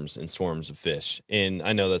swarms and swarms of fish. And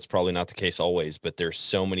I know that's probably not the case always, but there's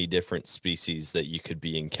so many different species that you could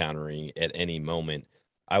be encountering at any moment.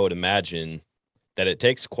 I would imagine that it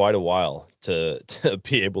takes quite a while to to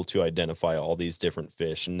be able to identify all these different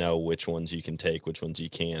fish and know which ones you can take, which ones you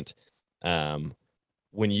can't. Um,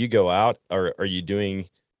 when you go out, are you doing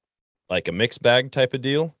like a mixed bag type of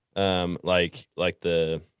deal? Like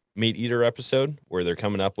the meat eater episode where they're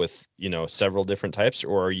coming up with, several different types,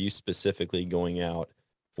 or are you specifically going out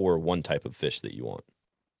for one type of fish that you want?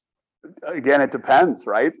 Again, it depends,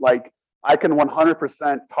 right? Like I can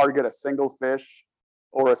 100% target a single fish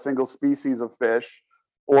or a single species of fish,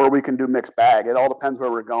 or we can do mixed bag. It all depends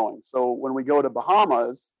where we're going. So when we go to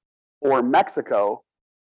Bahamas or Mexico,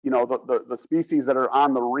 the species that are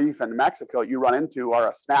on the reef in Mexico you run into are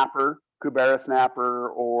a snapper, Cubera snapper,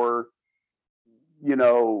 or you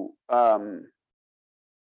know,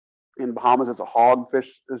 in Bahamas it's a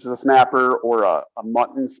hogfish, this is a snapper, or a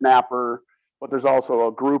mutton snapper. But there's also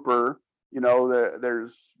a grouper.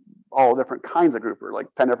 There's all different kinds of grouper, like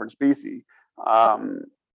 10 different species. Um,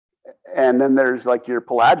 and then there's like your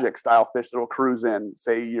pelagic style fish that will cruise in,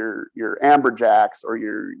 say your amberjacks or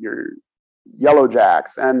your yellow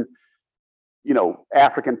jacks, and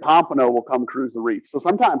African pompano will come cruise the reef. So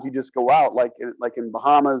sometimes you just go out like in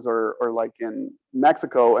Bahamas or like in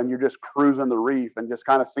Mexico, and you're just cruising the reef and just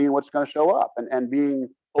kind of seeing what's going to show up, and being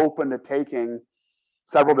open to taking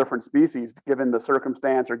several different species given the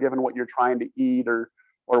circumstance or given what you're trying to eat or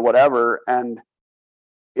whatever. And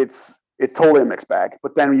it's totally a mixed bag.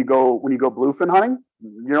 But then when you go bluefin hunting,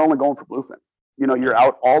 you're only going for bluefin. You're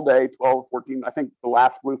out all day, 12, 14. I think the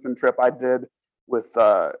last bluefin trip I did with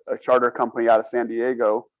a charter company out of San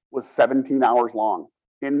Diego was 17 hours long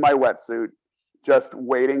in my wetsuit, just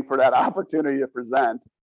waiting for that opportunity to present.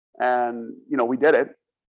 And, we did it,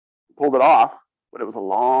 pulled it off, but it was a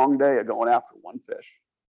long day of going after one fish.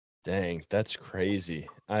 Dang, that's crazy.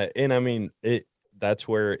 And I mean, that's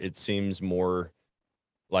where it seems more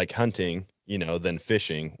like hunting, than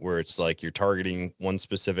fishing, where it's like you're targeting one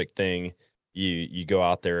specific thing. You go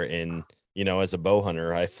out there and, as a bow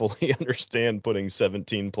hunter, I fully understand putting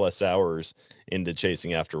 17 plus hours into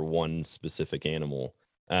chasing after one specific animal.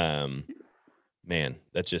 Um, Man,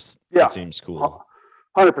 Yeah, that seems cool.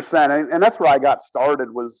 100%. And that's where I got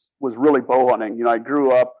started was really bow hunting. I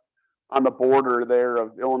grew up on the border there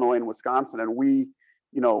of Illinois and Wisconsin, and we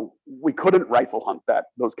couldn't rifle hunt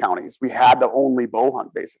those counties. We had to only bow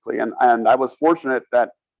hunt basically. And I was fortunate that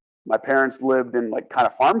my parents lived in like kind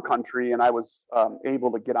of farm country, and I was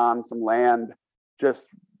able to get on some land just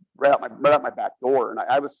right out my back door. And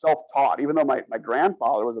I was self-taught, even though my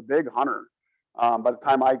grandfather was a big hunter. By the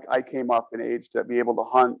time I came up in age to be able to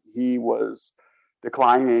hunt, he was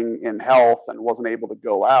declining in health and wasn't able to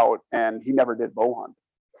go out, and he never did bow hunt.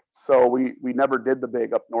 So we never did the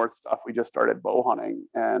big up north stuff. We just started bow hunting,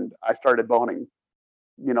 and I started bow hunting,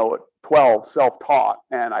 at 12, self-taught,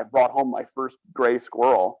 and I brought home my first gray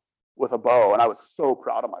squirrel with a bow, and I was so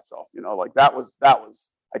proud of myself. Like that was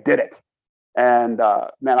I did it. And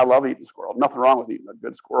man, I love eating squirrel. Nothing wrong with eating a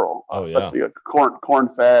good squirrel, Oh yeah. especially a corn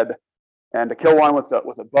fed. And to kill one with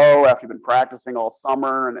a bow after you've been practicing all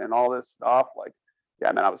summer and all this stuff, like,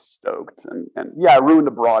 yeah, man, I was stoked. And yeah, I ruined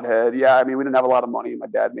a broadhead. Yeah, I mean, we didn't have a lot of money. My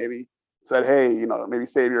dad maybe said, hey, maybe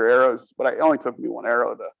save your arrows. But it only took me one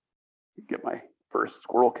arrow to get my first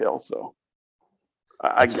squirrel kill. So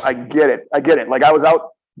I get it. I get it. Like I was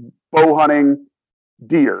out bow hunting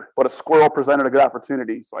deer, but a squirrel presented a good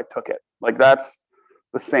opportunity, so I took it. Like that's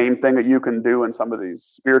the same thing that you can do in some of these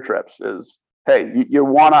spear trips is, hey, you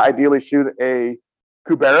want to ideally shoot a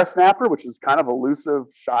Cubera snapper, which is kind of elusive,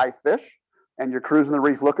 shy fish, and you're cruising the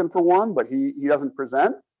reef looking for one, but he doesn't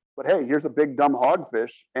present. But hey, here's a big dumb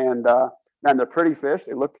hogfish, and man, they're pretty fish.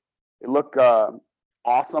 They look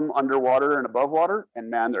awesome underwater and above water, and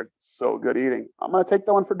man, they're so good eating. I'm gonna take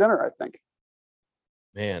that one for dinner, I think.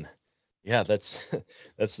 Man. Yeah, that's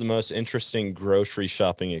that's the most interesting grocery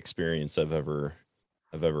shopping experience I've ever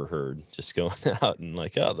heard. Just going out and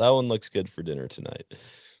like, oh, that one looks good for dinner tonight.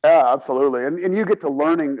 Yeah, absolutely. And you get to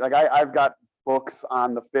learning. Like I've got books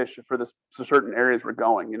on the fish for this certain areas we're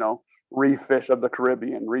going. Reef fish of the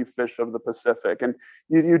Caribbean, reef fish of the Pacific, and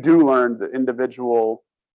you do learn the individual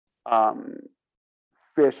um,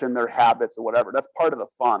 fish and their habits or whatever. That's part of the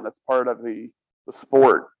fun. That's part of the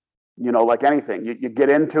sport. Like anything, you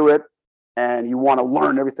get into it and you want to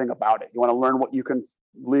learn everything about it. You want to learn what you can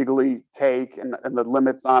legally take and the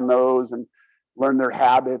limits on those, and learn their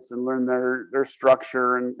habits and learn their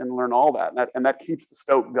structure and learn all that. And that keeps the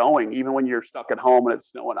stoke going, even when you're stuck at home and it's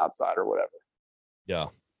snowing outside or whatever. Yeah.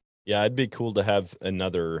 Yeah, it'd be cool to have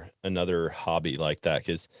another hobby like that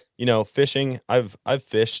because fishing. I've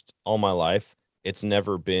fished all my life. It's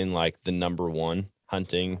never been like the number one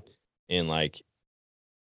hunting and like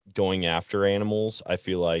going after animals. I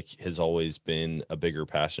feel like has always been a bigger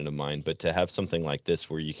passion of mine. But to have something like this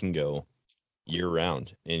where you can go year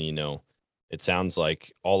round and it sounds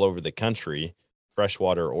like all over the country,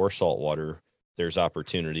 freshwater or saltwater, there's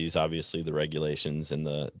opportunities. Obviously, the regulations and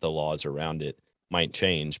the laws around it might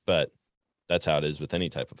change, but that's how it is with any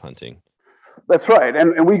type of hunting. That's right.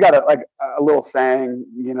 And we got a little saying,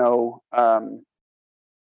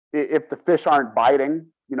 if the fish aren't biting,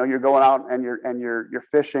 you're going out and you're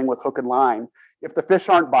fishing with hook and line. If the fish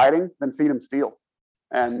aren't biting, then feed them steel.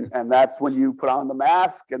 And that's when you put on the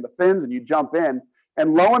mask and the fins and you jump in.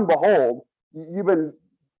 And lo and behold, you've been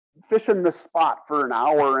fishing this spot for an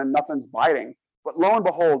hour and nothing's biting. But lo and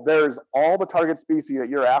behold, there's all the target species that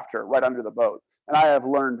you're after right under the boat. And I have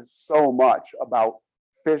learned so much about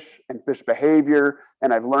fish and fish behavior.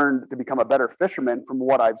 And I've learned to become a better fisherman from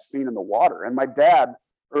what I've seen in the water. And my dad,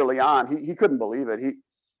 early on, he couldn't believe it.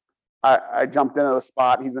 I jumped into the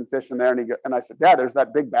spot. He's been fishing there, and I said, Dad, there's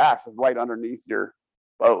that big bass right underneath your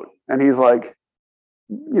boat. And he's like,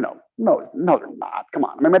 no, they're not. Come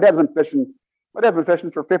on. I mean, my dad's been fishing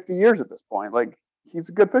for 50 years at this point. Like, he's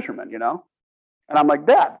a good fisherman, And I'm like,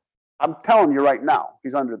 Dad, I'm telling you right now,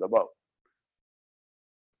 he's under the boat.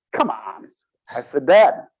 Come on. I said,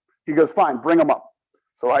 Dad. He goes, fine, bring him up.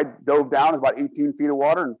 So I dove down, it's about 18 feet of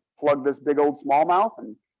water, and plugged this big old smallmouth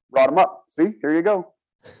and brought him up. See, here you go.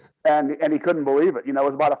 And he couldn't believe it. It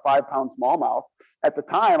was about a 5-pound smallmouth. At the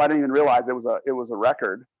time, I didn't even realize it was a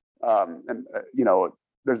record.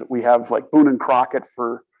 We have like Boone and Crockett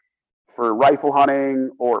for rifle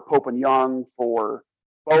hunting, or Pope and Young for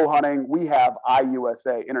bow hunting. We have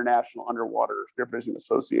IUSA, International Underwater Spearfishing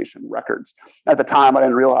Association records. At the time, I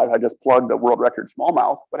didn't realize I just plugged the world record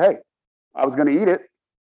smallmouth. But hey, I was going to eat it,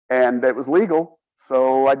 and it was legal,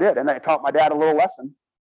 so I did. And I taught my dad a little lesson.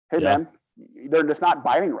 Hey, Yeah. man, they're just not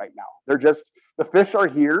biting right now. The fish are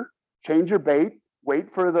here. Change your bait.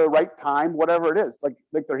 Wait for the right time, whatever it is. Like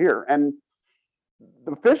they're here. And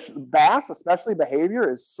the fish, bass, especially behavior,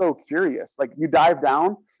 is so curious. Like you dive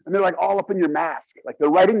down and they're like all up in your mask. Like they're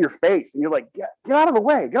right in your face. And you're like, get out of the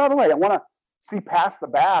way. Get out of the way. I want to see past the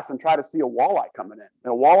bass and try to see a walleye coming in.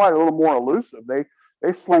 And a walleye are a little more elusive.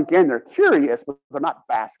 They slink in. They're curious, but they're not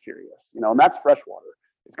bass curious, and that's freshwater.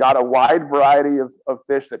 It's got a wide variety of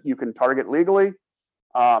fish that you can target legally.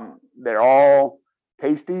 They're all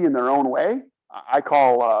tasty in their own way. I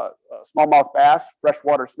call smallmouth bass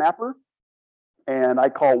freshwater snapper, and I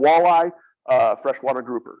call walleye freshwater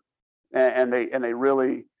grouper, and they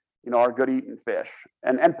really are good eating fish,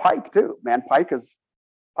 and pike too. Man, pike is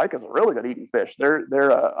a really good eating fish. They're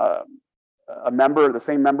the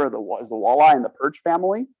same member as the walleye and the perch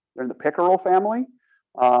family. They're in the pickerel family.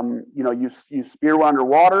 You spear one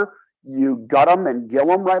underwater, you gut them and gill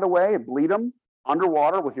them right away and bleed them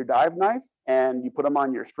underwater with your dive knife, and you put them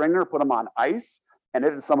on your stringer, put them on ice, and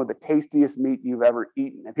it is some of the tastiest meat you've ever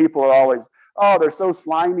eaten. And people are always, oh, they're so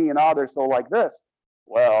slimy and they're so like this.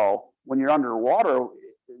 Well, when you're underwater,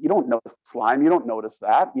 you don't notice slime. You don't notice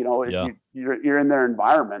that. Yeah. You're in their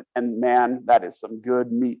environment, and man, that is some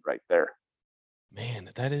good meat right there. Man,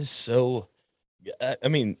 that is so. I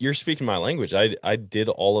mean, you're speaking my language. I did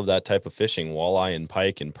all of that type of fishing, walleye and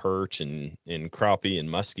pike and perch and crappie and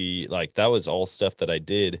muskie. Like that was all stuff that I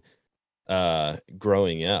did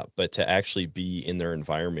growing up. But to actually be in their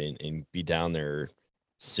environment and be down there,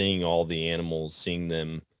 seeing all the animals, seeing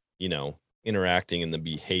them, interacting and the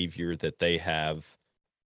behavior that they have,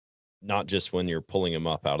 not just when you're pulling them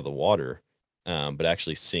up out of the water, but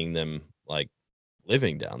actually seeing them like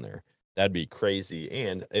living down there. That'd be crazy.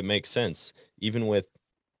 And it makes sense. Even with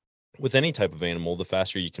any type of animal, the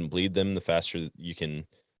faster you can bleed them, the faster you can,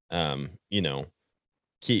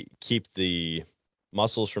 keep the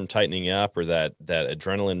muscles from tightening up or that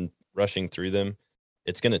adrenaline rushing through them.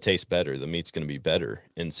 It's going to taste better. The meat's going to be better.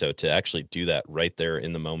 And so to actually do that right there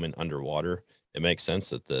in the moment underwater, it makes sense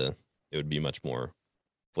that it would be much more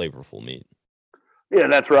flavorful meat. Yeah,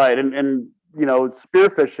 that's right. And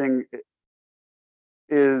spearfishing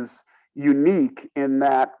is unique in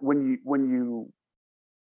that when you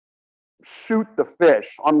shoot the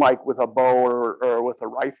fish, unlike with a bow or with a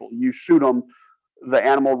rifle, you shoot them, the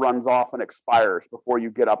animal runs off and expires before you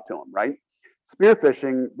get up to them, right?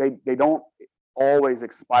 Spearfishing, they don't always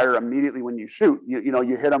expire immediately when you shoot.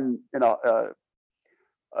 You hit them in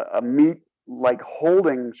a meat like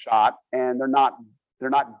holding shot, and they're not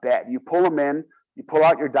dead. You pull them in, you pull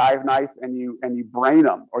out your dive knife, and you brain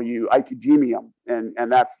them, or you ikejime them,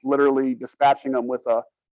 and that's literally dispatching them with a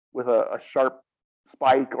with a sharp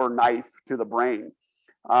spike or knife to the brain.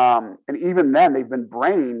 And even then, they've been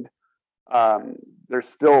brained. Their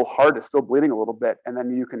still heart is still bleeding a little bit, and then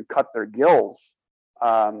you can cut their gills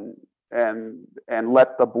and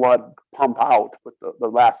let the blood pump out with the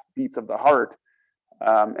last beats of the heart,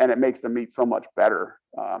 and it makes the meat so much better.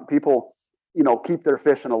 People, keep their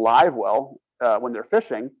fish in alive well when they're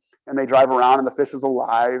fishing, and they drive around and the fish is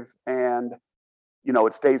alive, and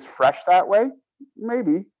it stays fresh that way,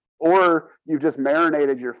 maybe. Or you've just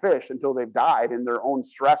marinated your fish until they've died in their own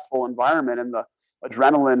stressful environment, and the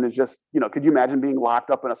adrenaline is just, could you imagine being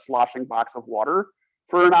locked up in a sloshing box of water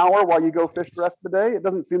for an hour while you go fish the rest of the day? It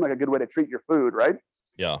doesn't seem like a good way to treat your food, right?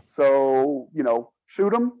 Yeah. So,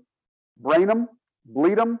 shoot them, brain them,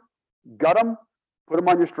 bleed them, gut them, put them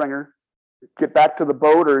on your stringer, get back to the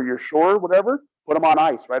boat or your shore, whatever, put them on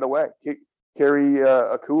ice right away. Carry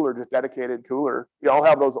a cooler, just dedicated cooler. We all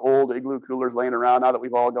have those old igloo coolers laying around now that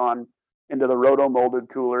we've all gone into the roto molded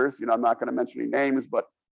coolers. I'm not going to mention any names, but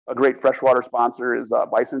a great freshwater sponsor is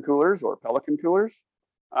Bison Coolers or Pelican Coolers.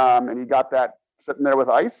 And you got that sitting there with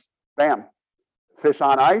ice, bam, fish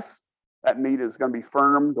on ice. That meat is going to be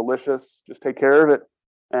firm, delicious. Just take care of it,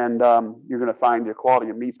 and you're going to find your quality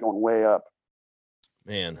of meat's going way up.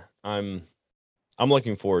 Man, I'm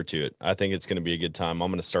looking forward to it. I think it's going to be a good time.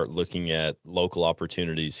 I'm going to start looking at local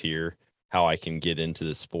opportunities here, how I can get into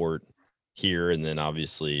the sport here, and then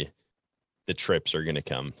obviously the trips are going to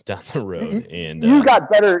come down the road. And you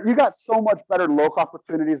got so much better local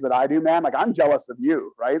opportunities than I do, man. Like, I'm jealous of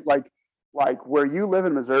you, right? Like where you live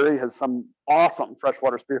in Missouri has some awesome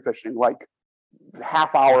freshwater spearfishing, like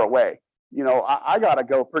half hour away. I got to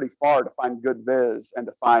go pretty far to find good viz and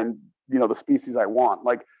to find, the species I want.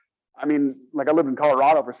 I lived in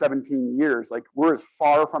Colorado for 17 years. Like, we're as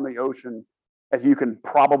far from the ocean as you can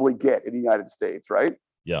probably get in the United States, right?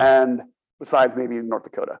 Yeah. And besides maybe in North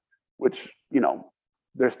Dakota, which,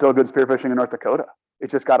 there's still good spearfishing in North Dakota.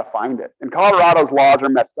 It's just got to find it. And Colorado's laws are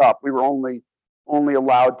messed up. We were only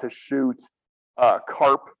allowed to shoot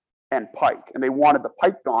carp and pike, and they wanted the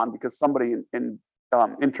pike gone because somebody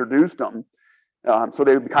introduced them. So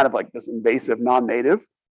they would be kind of like this invasive non-native.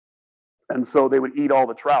 And so they would eat all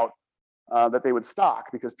the trout that they would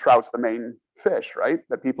stock, because trout's the main fish, right?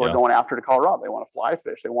 That people are going after to Colorado. They want to fly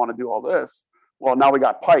fish. They want to do all this. Well, now we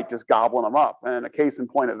got pike just gobbling them up. And a case in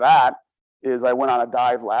point of that is I went on a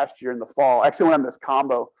dive last year in the fall. Actually went on this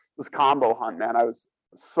combo hunt, man. I was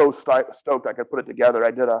so stoked I could put it together. I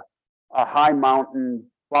did a high mountain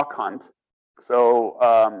buck hunt. So,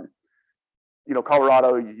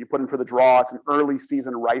 Colorado, you put in for the draw. It's an early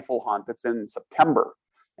season rifle hunt. It's in September.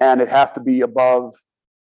 And it has to be above,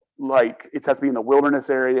 it has to be in the wilderness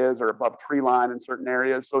areas or above tree line in certain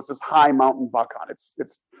areas. So it's this high mountain buck hunt.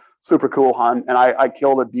 It's super cool hunt. And I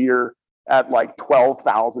killed a deer at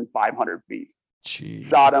 12,500 feet. Jeez.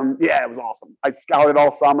 Shot him. Yeah, it was awesome. I scouted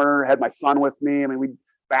all summer, had my son with me. We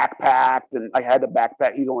backpacked, and I had to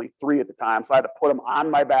backpack. He's only 3 at the time. So I had to put him on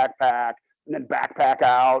my backpack and then backpack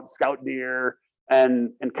out, scout deer,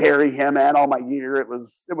 and carry him and all my gear. It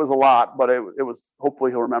was a lot, but it was,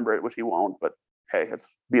 hopefully he'll remember it, which he won't, but hey,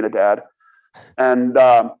 it's being a dad. And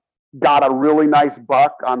got a really nice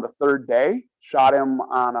buck on the 3rd day, shot him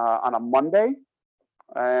on a Monday,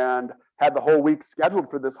 and had the whole week scheduled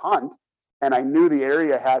for this hunt. And I knew the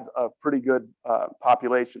area had a pretty good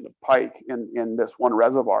population of pike in this one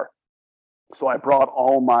reservoir. So I brought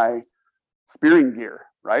all my spearing gear,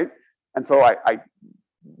 right? And so I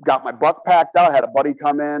got my buck packed out, had a buddy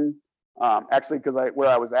come in. Actually, because where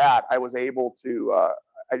I was at, I was able to,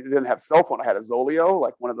 I didn't have cell phone. I had a Zoleo,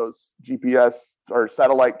 like one of those GPS or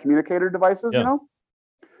satellite communicator devices,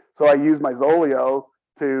 So I used my Zoleo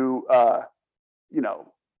to,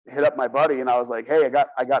 hit up my buddy, and I was like, hey,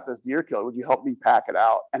 I got this deer kill. Would you help me pack it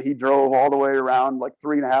out? And he drove all the way around, like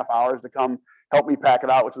 3.5 hours to come help me pack it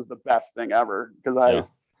out, which was the best thing ever, because I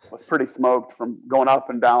was pretty smoked from going up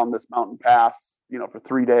and down this mountain pass, for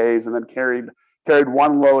 3 days, and then carried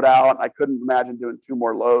one load out. I couldn't imagine doing 2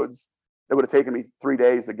 more loads. It would have taken me 3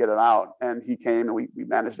 days to get it out. And he came, and we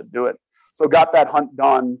managed to do it. So got that hunt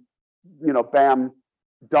done, bam,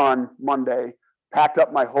 done Monday, packed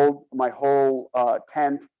up my whole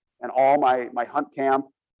tent and all my hunt camp,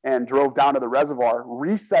 and drove down to the reservoir,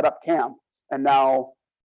 reset up camp. And now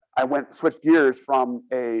I switched gears from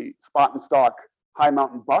a spot and stalk high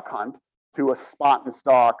mountain buck hunt to a spot and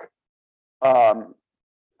stalk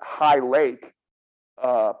high lake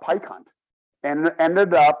pike hunt. And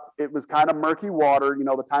ended up, it was kind of murky water.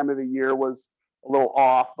 The time of the year was a little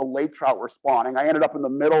off. The lake trout were spawning. I ended up in the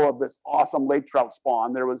middle of this awesome lake trout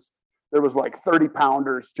spawn. There was like 30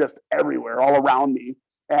 pounders just everywhere, all around me.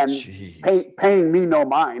 and Jeez. paying me no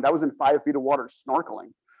mind. I was in 5 feet of water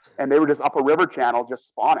snorkeling, and they were just up a river channel just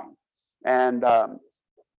spawning. And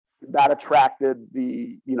that attracted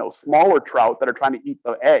the smaller trout that are trying to eat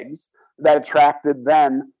the eggs. That attracted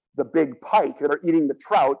then the big pike that are eating the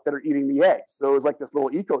trout that are eating the eggs. So it was like this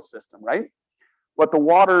little ecosystem, right? But the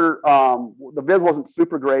water, the viz wasn't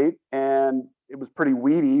super great, and it was pretty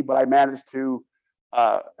weedy. But I managed to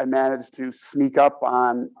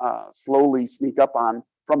slowly sneak up on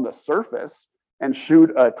from the surface and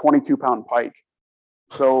shoot a 22-pound pike.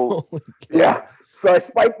 So yeah, so I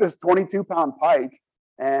spiked this 22-pound pike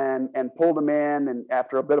and pulled him in, and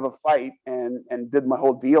after a bit of a fight, and did my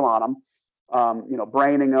whole deal on him,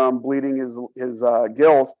 braining him, bleeding his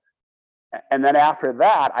gills. And then after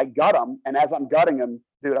that, I gut him. And as I'm gutting him,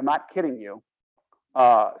 dude, I'm not kidding you,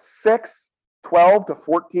 12 to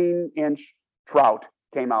 14-inch trout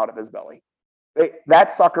came out of his belly.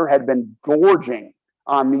 That sucker had been gorging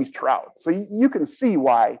on these trout. So you can see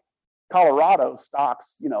why Colorado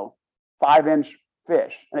stocks, 5-inch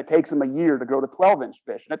fish, and it takes them a year to grow to 12-inch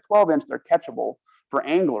fish. And at 12-inch, they're catchable for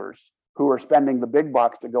anglers who are spending the big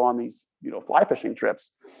bucks to go on these, fly fishing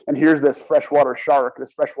trips. And here's this freshwater shark,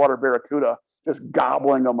 this freshwater barracuda, just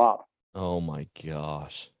gobbling them up. Oh my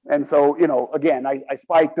gosh. And so, again, I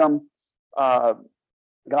spiked them, got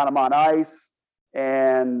them on ice,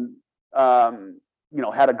 and,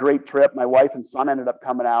 had a great trip. My wife and son ended up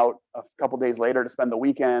coming out a couple days later to spend the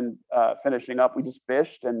weekend finishing up. We just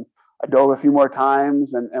fished, and I dove a few more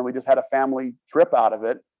times, and we just had a family trip out of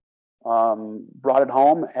it. Brought it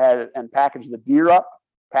home, and packaged the deer up,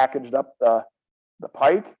 packaged up the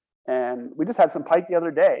pike, and we just had some pike the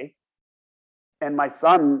other day. And my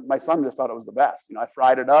son just thought it was the best. I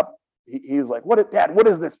fried it up. He was like, Dad, what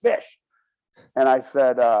is this fish? And I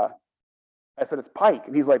said, it's pike.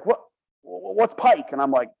 And he's like, what's pike? And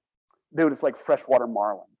I'm like, dude, it's like freshwater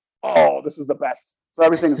marlin. Oh, this is the best. So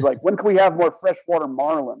everything's like, when can we have more freshwater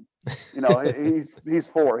marlin? He's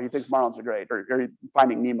 4. He thinks marlins are great, or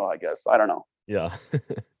Finding Nemo, I guess. I don't know. Yeah.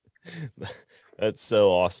 That's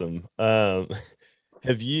so awesome.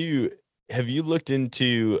 Have you looked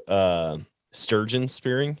into sturgeon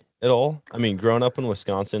spearing at all? I mean, growing up in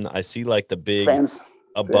Wisconsin, I see like the big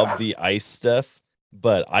above the ice stuff,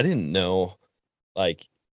 but I didn't know like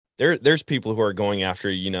there's people who are going after,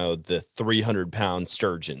 the 300-pound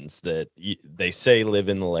sturgeons that they say live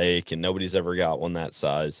in the lake and nobody's ever got one that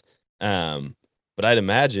size. But I'd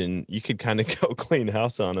imagine you could kind of go clean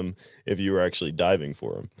house on them if you were actually diving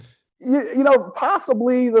for them.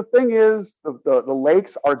 Possibly. The thing is, the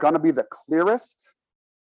lakes are going to be the clearest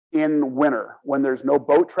in winter when there's no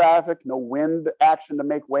boat traffic, no wind action to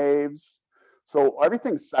make waves. So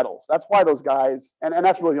everything settles. That's why those guys, and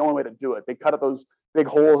that's really the only way to do it. They cut up those big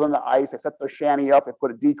holes in the ice. They set their shanty up. They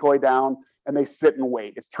put a decoy down, and they sit and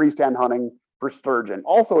wait. It's tree stand hunting for sturgeon.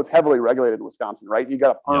 Also, it's heavily regulated in Wisconsin, right? You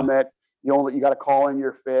got a permit. Yeah. You got to call in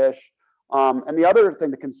your fish. And the other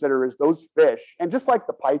thing to consider is those fish, and just like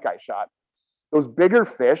the pike I shot, those bigger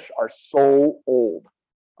fish are so old.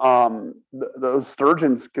 Those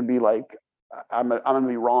sturgeons can be like, I'm going to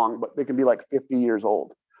be wrong, but they can be like 50 years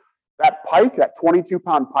old. That pike, that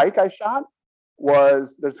 22-pound pike I shot,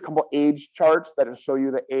 there's a couple age charts that will show you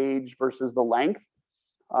the age versus the length.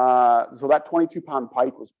 So that 22-pound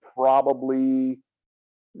pike was probably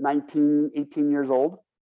 19, 18 years old.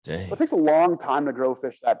 Dang. So it takes a long time to grow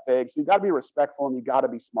fish that big. So you got to be respectful, and you got to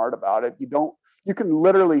be smart about it. You can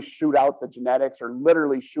literally shoot out the genetics, or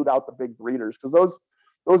literally shoot out the big breeders, because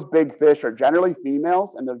those big fish are generally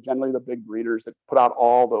females, and they're generally the big breeders that put out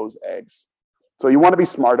all those eggs. So you want to be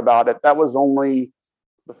smart about it. That was only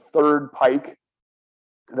the 3rd pike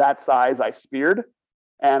that size I speared,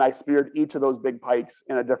 and I speared each of those big pikes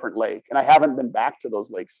in a different lake, and I haven't been back to those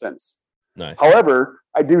lakes since. Nice. However,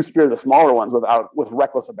 I do spear the smaller ones with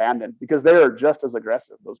reckless abandon, because they are just as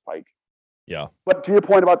aggressive, those pike. Yeah. But to your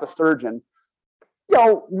point about the sturgeon,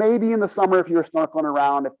 maybe in the summer, if you were snorkeling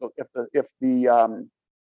around, if the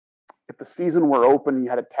season were open and you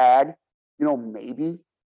had a tag,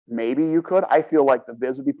 maybe you could. I feel like the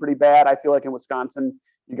viz would be pretty bad. I feel like in Wisconsin,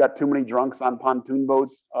 you got too many drunks on pontoon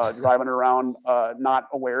boats driving around not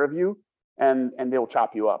aware of you, and they'll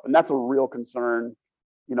chop you up. And that's a real concern.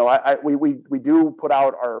 We do put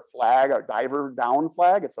out our flag, our diver down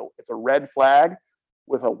flag. It's a red flag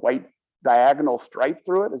with a white diagonal stripe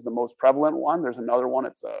through it is the most prevalent one. There's another one.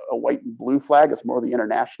 It's a white and blue flag. It's more the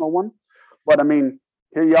international one. But I mean,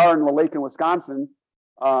 here you are in the lake in Wisconsin.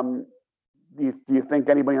 Do you think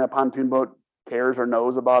anybody in a pontoon boat cares or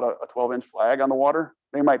knows about a 12-inch flag on the water?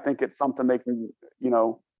 They might think it's something they can,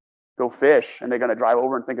 go fish, and they're going to drive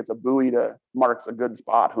over and think it's a buoy to marks a good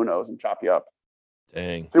spot. Who knows, and chop you up.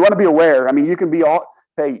 Dang. So you want to be aware. I mean, you can be all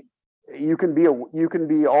you can be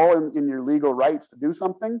all in your legal rights to do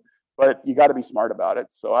something, but you got to be smart about it.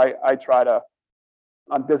 So I try to,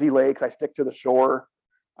 on busy lakes, I stick to the shore.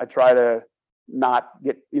 I try to not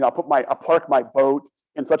get, I park my boat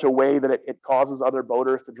in such a way that it causes other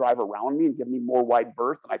boaters to drive around me and give me more wide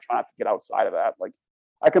berth. And I try not to get outside of that. Like,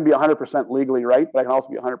 I can be 100% legally right, but I can also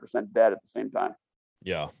be 100% dead at the same time.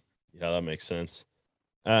 Yeah. Yeah, that makes sense.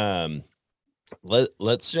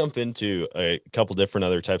 Let's jump into a couple different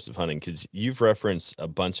other types of hunting, because you've referenced a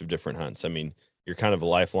bunch of different hunts. I mean, you're kind of a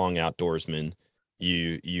lifelong outdoorsman.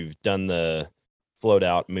 You've done the float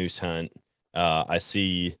out moose hunt. I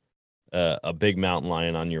see a big mountain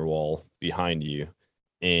lion on your wall behind you,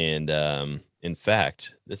 and in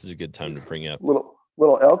fact, this is a good time to bring up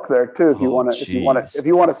Little elk there too. If you want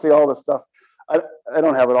to see all the stuff, I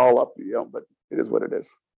don't have it all up, but it is what it is.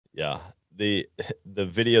 Yeah. The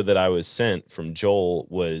video that I was sent from Joel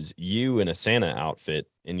was you in a Santa outfit,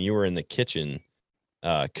 and you were in the kitchen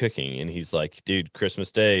cooking, and he's like, dude,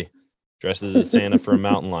 Christmas Day, dresses as Santa for a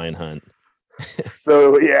mountain lion hunt.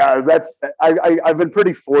 So yeah, I've been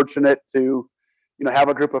pretty fortunate to, have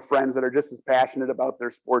a group of friends that are just as passionate about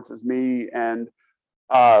their sports as me, and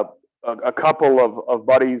a couple of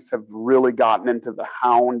buddies have really gotten into the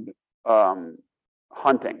hound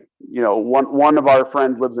hunting. One of our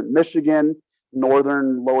friends lives in Michigan,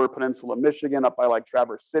 northern lower peninsula Michigan, up by like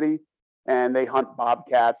Traverse City, and they hunt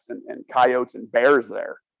bobcats and coyotes and bears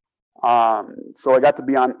there. So I got to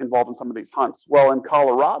be involved in some of these hunts. Well, in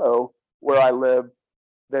Colorado, where I live,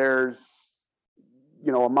 there's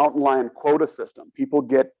a mountain lion quota system. People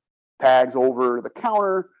get tags over the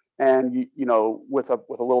counter, and with a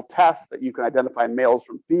little test that you can identify males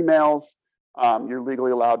from females. You're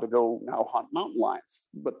legally allowed to go now hunt mountain lions.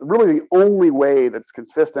 But really the only way that's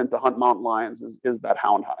consistent to hunt mountain lions is that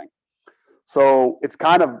hound hunting. So it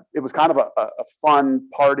was kind of a fun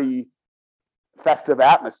party, festive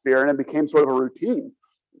atmosphere, and it became sort of a routine.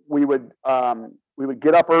 We would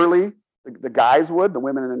get up early. The guys would. The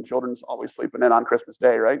women and children's always sleeping in on Christmas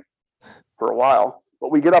Day, right? For a while.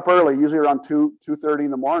 But we get up early, usually around 2:30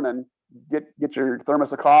 in the morning, get your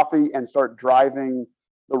thermos of coffee and start driving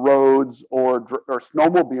the roads or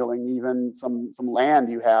snowmobiling, even some land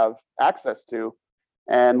you have access to,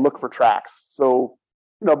 and look for tracks. So,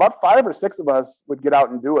 about 5 or 6 of us would get out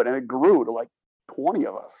and do it, and it grew to like 20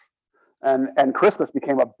 of us. And Christmas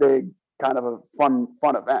became a big kind of a fun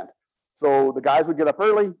event. So the guys would get up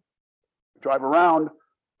early, drive around,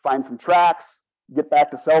 find some tracks, get back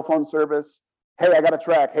to cell phone service. Hey, I got a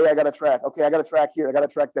track. Hey, I got a track. Okay, I got a track here. I got a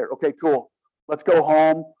track there. Okay, cool. Let's go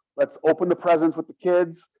home. Let's open the presents with the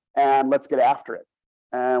kids, and let's get after it.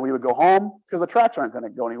 And we would go home because the tracks aren't going to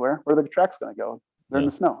go anywhere. Where are the tracks going to go? They're in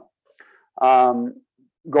the snow.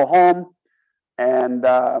 Go home and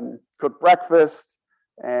cook breakfast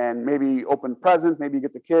and maybe open presents. Maybe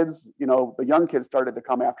get the kids. The young kids started to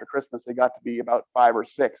come after Christmas. They got to be about 5 or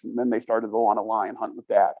 6, and then they started to go on a lion hunt with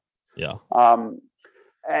Dad. Yeah.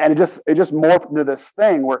 And it just morphed into this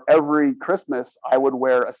thing where every Christmas I would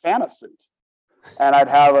wear a Santa suit, and I'd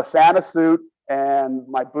have a Santa suit and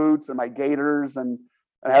my boots and my gaiters, and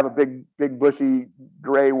I have a big bushy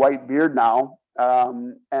gray white beard now,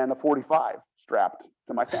 and a 45 strapped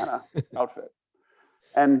to my Santa outfit,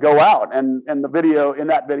 and go out. And in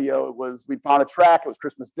that video, it was, we found a track. It was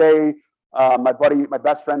Christmas Day. My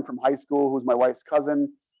best friend from high school, who's my wife's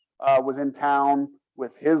cousin, was in town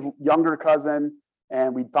with his younger cousin,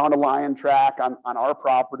 and we found a lion track on our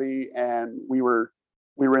property, and we were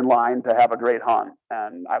in line to have a great hunt.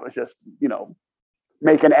 And I was just,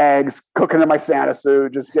 making eggs, cooking in my Santa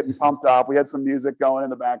suit, just getting pumped up. We had some music going in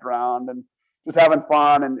the background and just having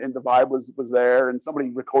fun, and the vibe was there. And somebody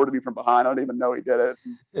recorded me from behind. I don't even know he did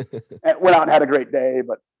it. And went out and had a great day.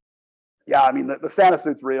 But yeah, I mean, the Santa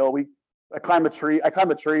suit's real. I climb a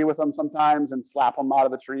tree with them sometimes and slap them out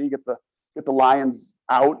of the tree, get the lions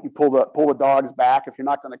out. You pull the dogs back if you're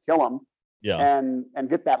not going to kill them. Yeah. And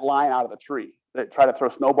get that lion out of the tree. They try to throw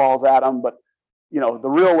snowballs at them, but the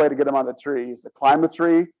real way to get them out of the tree is to climb the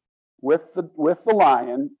tree with the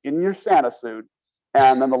lion in your Santa suit,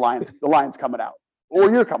 and then the lion's coming out, or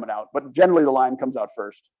you're coming out, but generally the lion comes out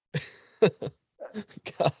first.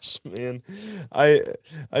 Gosh, man, I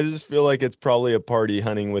just feel like it's probably a party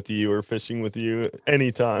hunting with you or fishing with you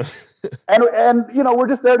anytime. and we're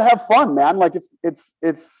just there to have fun, man. Like it's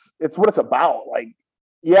what it's about. Like,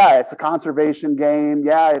 yeah, it's a conservation game.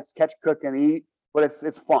 Yeah, it's catch, cook, and eat, but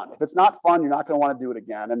it's fun. If it's not fun, you're not going to want to do it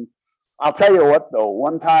again. And I'll tell you what, though,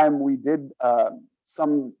 one time we did,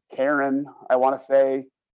 some Karen, I want to say,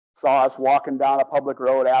 saw us walking down a public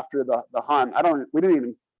road after the hunt. We didn't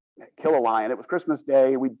even kill a lion. It was Christmas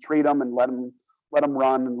Day. We'd treat them and let them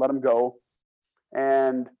run and let them go.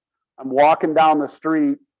 And I'm walking down the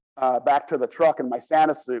street back to the truck in my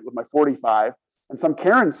Santa suit with my 45, and some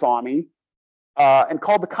Karen saw me and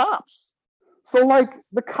called the cops. So like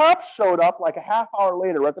the cops showed up like a half hour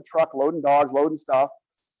later. We're at the truck loading dogs, loading stuff,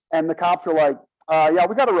 and the cops were like, "Yeah,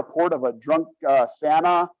 we got a report of a drunk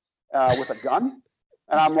Santa with a gun."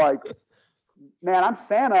 And I'm like, "Man, I'm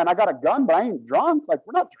Santa and I got a gun, but I ain't drunk. Like,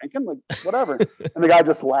 we're not drinking, like whatever." And the guy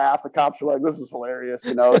just laughed. The cops were like, "This is hilarious.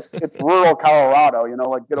 You know, it's rural Colorado. You know,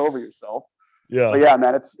 like get over yourself." Yeah. But yeah,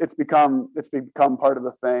 man, it's become part of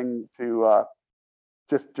the thing to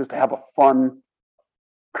just have a fun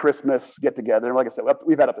Christmas get together. And like I said,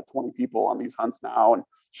 we've had up to 20 people on these hunts now, and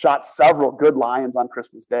shot several good lions on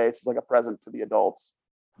Christmas Day. It's just like a present to the adults.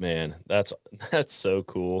 Man, that's so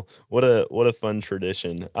cool. What a fun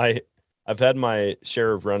tradition. I've had my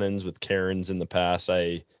share of run-ins with Karens in the past.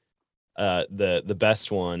 The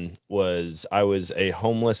best one was I was a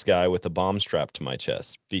homeless guy with a bomb strapped to my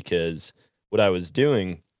chest because what I was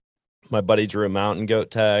doing, my buddy drew a mountain goat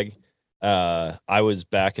tag. I was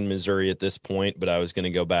back in Missouri at this point, but I was going to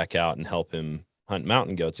go back out and help him hunt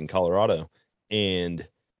mountain goats in Colorado. And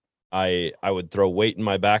I would throw weight in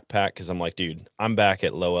my backpack because I'm like, dude, I'm back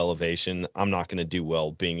at low elevation. I'm not going to do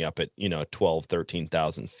well being up at, 12,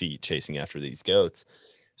 13,000 feet chasing after these goats.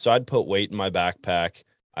 So I'd put weight in my backpack.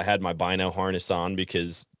 I had my bino harness on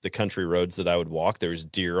because the country roads that I would walk, there's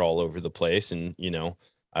deer all over the place. And,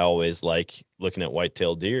 I always like looking at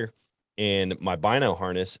white-tailed deer. And my bino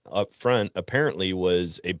harness up front apparently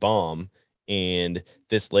was a bomb. And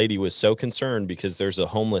this lady was so concerned because there's a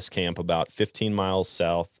homeless camp about 15 miles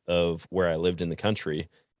south of where I lived in the country.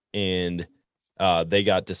 And they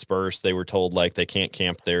got dispersed. They were told like they can't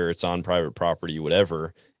camp there. It's on private property,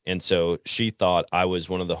 whatever. And so she thought I was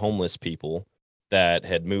one of the homeless people that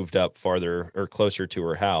had moved up farther or closer to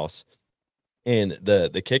her house. And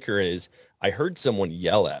the kicker is I heard someone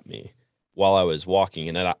yell at me while I was walking,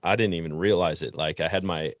 and I didn't even realize it. Like I had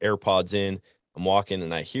my AirPods in, I'm walking,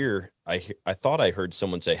 and I thought I heard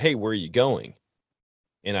someone say, "Hey, where are you going?"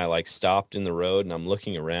 And I like stopped in the road, and I'm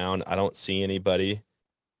looking around. I don't see anybody,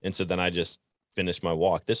 and so then I just finished my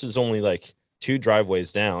walk. This is only like 2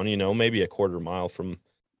 driveways down, maybe a quarter mile from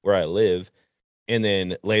where I live. And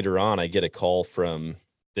then later on, I get a call from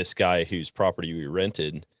this guy whose property we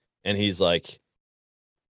rented, and he's like,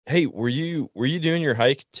 "Hey, were you doing your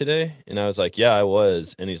hike today?" And I was like, "Yeah, I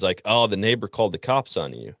was." And he's like, "Oh, the neighbor called the cops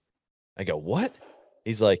on you." I go, "What?"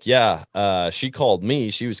 He's like, "Yeah, she called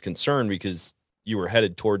me. She was concerned because you were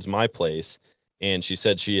headed towards my place, and she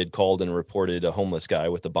said she had called and reported a homeless guy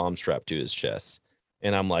with a bomb strapped to his chest."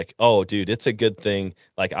 And I'm like, "Oh, dude, it's a good thing."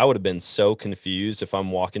 Like I would have been so confused if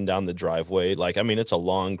I'm walking down the driveway. Like, I mean, it's a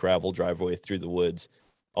long gravel driveway through the woods.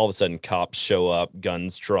 All of a sudden cops show up,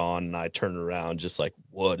 guns drawn, and I turn around just like,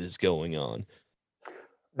 what is going on?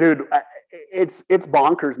 Dude, it's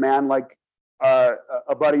bonkers, man. Like a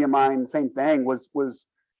buddy of mine, same thing, was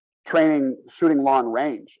training shooting long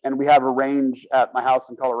range, and we have a range at my house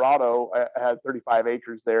in Colorado. I had 35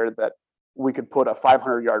 acres there that we could put a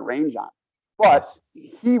 500-yard range on. But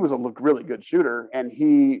he was a really good shooter, and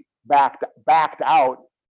he backed out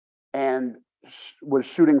and was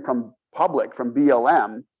shooting from public, from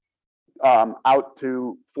BLM, out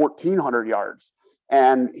to 1,400 yards.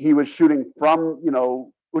 And he was shooting from,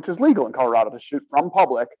 which is legal in Colorado to shoot from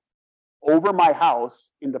public over my house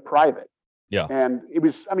into private. Yeah. And it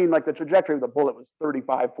was, I mean, like the trajectory of the bullet was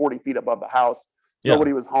 35, 40 feet above the house. Yeah.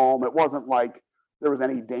 Nobody was home. It wasn't like there was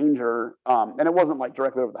any danger. And it wasn't like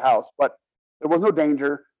directly over the house, but there was no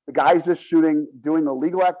danger. The guy's just shooting, doing the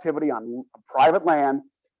legal activity on private land.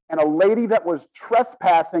 And a lady that was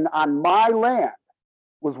trespassing on my land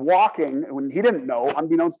was walking, when he didn't know,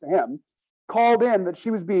 unbeknownst to him, called in that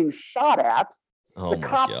she was being shot at. Oh the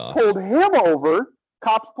cops gosh. pulled him over.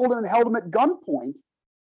 Cops pulled in and held him at gunpoint,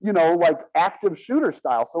 like active shooter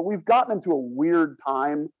style. So we've gotten into a weird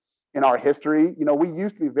time in our history. We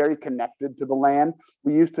used to be very connected to the land.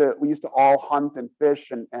 We used to all hunt and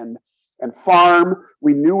fish and farm.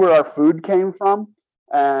 We knew where our food came from.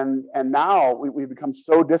 And now we've become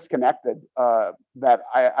so disconnected that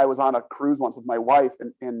I was on a cruise once with my wife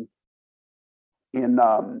in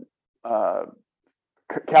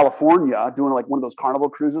California, doing like one of those Carnival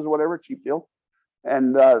cruises or whatever, cheap deal.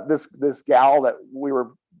 And this gal that we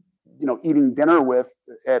were eating dinner with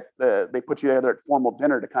they put you together at formal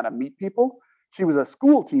dinner to kind of meet people. She was a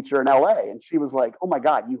school teacher in LA, and she was like, "Oh my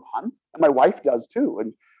God, you hunt?" And my wife does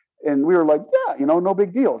too. And we were like, "Yeah, no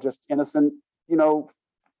big deal, just innocent,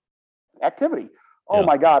 activity." Oh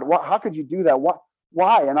my God, how could you do that?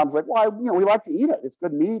 why? And I was like, well, we like to eat it. It's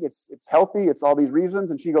good meat. It's healthy. It's all these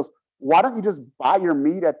reasons. And she goes, why don't you just buy your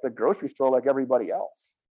meat at the grocery store like everybody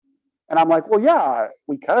else? And I'm like, well, yeah,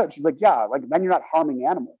 we could. She's like, yeah, like then you're not harming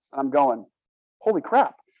animals. And I'm going, holy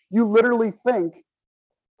crap. You literally think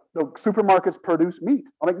the supermarkets produce meat.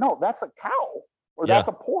 I'm like, no, that's a cow or that's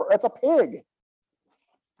a pig.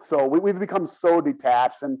 So we've become so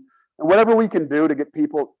detached, and whatever we can do to get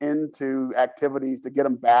people into activities to get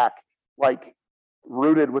them back, like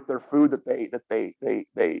rooted with their food that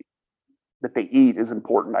they eat is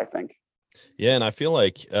important, I think. Yeah, and I feel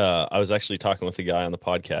like I was actually talking with a guy on the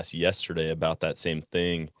podcast yesterday about that same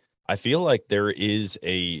thing. I feel like there is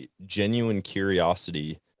a genuine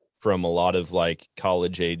curiosity from a lot of like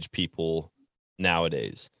college age people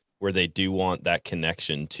nowadays where they do want that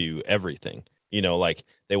connection to everything. Like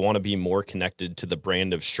they want to be more connected to the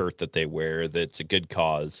brand of shirt that they wear that's a good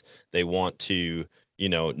cause. They want to,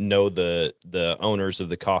 know the owners of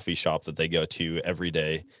the coffee shop that they go to every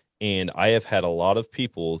day. And I have had a lot of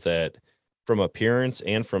people that from appearance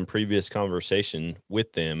and from previous conversation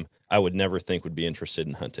with them, I would never think would be interested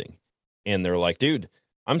in hunting. And they're like, dude,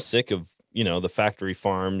 I'm sick of, the factory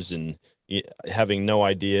farms and having no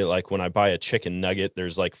idea. Like when I buy a chicken nugget,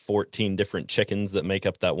 there's like 14 different chickens that make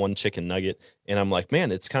up that one chicken nugget. And I'm like,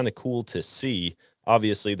 man, it's kind of cool to see.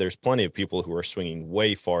 Obviously, there's plenty of people who are swinging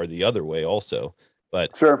way far the other way also.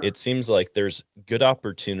 But Sure. It seems like there's good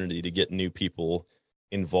opportunity to get new people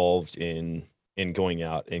involved in going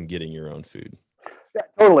out and getting your own food. Yeah,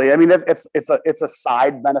 totally. I mean, it's a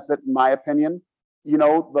side benefit in my opinion.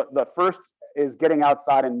 The first is getting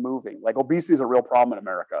outside and moving. Like obesity is a real problem in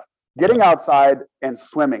America. Getting outside and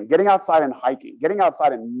swimming, getting outside and hiking, getting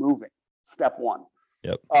outside and moving. Step one.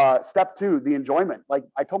 Yep. Step two, the enjoyment. Like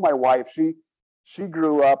I told my wife, she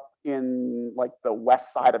grew up in like the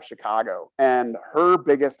west side of Chicago, and her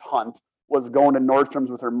biggest hunt was going to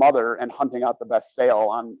Nordstrom's with her mother and hunting out the best sale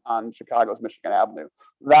on Chicago's Michigan Avenue.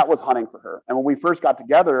 That was hunting for her. And when we first got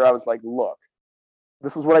together, I was like, look,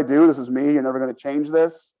 this is what I do. This is me. You're never going to change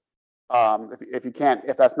this.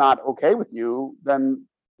 If that's not okay with you, then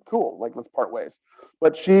cool. Like let's part ways.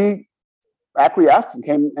 But she acquiesced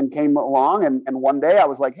and came along. And one day I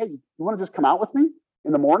was like, hey, you want to just come out with me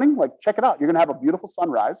in the morning? Like, check it out. You're going to have a beautiful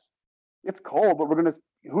sunrise. It's cold, but who knows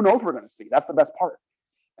what we're going to see. That's the best part.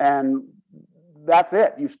 And that's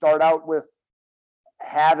it. You start out with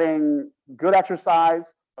having good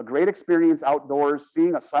exercise, a great experience outdoors,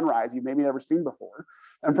 seeing a sunrise you've maybe never seen before.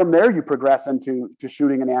 And from there, you progress into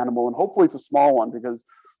shooting an animal. And hopefully it's a small one, because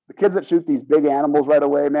the kids that shoot these big animals right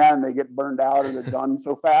away, man, they get burned out and they're done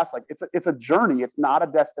so fast. Like it's a journey. It's not a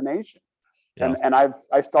destination. Yeah. And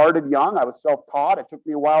I started young. I was self-taught. It took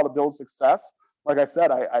me a while to build success. Like I said,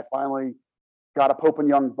 I finally got a Pope and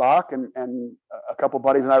Young buck, and a couple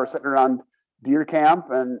buddies and I were sitting around deer camp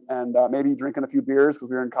and maybe drinking a few beers because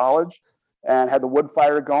we were in college, and had the wood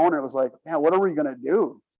fire going. And it was like, man, what are we going to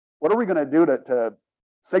do? What are we going to do to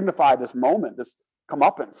signify this moment, this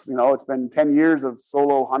comeuppance? It's been 10 years of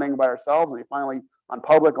solo hunting by ourselves, and we finally on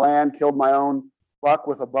public land killed my own buck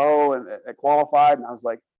with a bow, and it qualified. And I was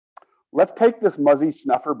like, let's take this Muzzy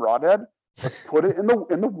Snuffer broadhead, let's put it in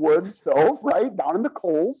the wood stove, right down in the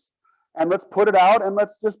coals, and let's put it out and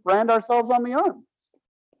let's just brand ourselves on the arm.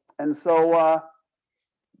 And so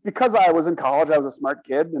because I was in college, I was a smart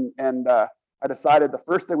kid, and I decided the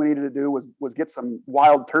first thing we needed to do was get some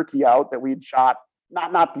wild turkey out that we'd shot,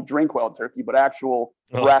 not the drink wild turkey, but actual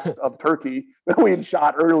breast of turkey that we'd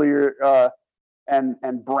shot earlier,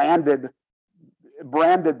 and branded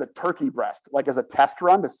the turkey breast like as a test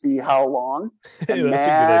run to see how long. Hey, that's a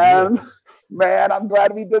good idea. Man, I'm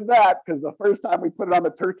glad we did that, because the first time we put it on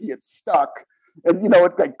the turkey, it stuck, and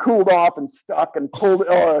it like cooled off and stuck and pulled.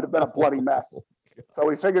 Oh, it'd have been a bloody mess. So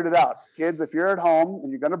we figured it out. Kids, if you're at home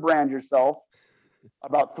and you're going to brand yourself,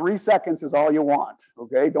 about 3 seconds is all you want.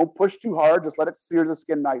 Okay, don't push too hard. Just let it sear the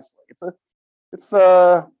skin nicely. It's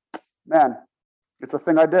a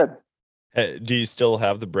thing I did. Do you still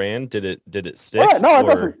have the brand? Did it stick? Yeah, no,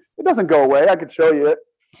 it doesn't go away. I could show you it.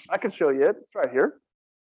 It's right here.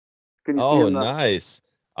 Can you see? Oh, nice.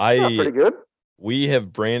 Pretty good. We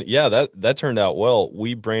have branded. Yeah, that turned out well.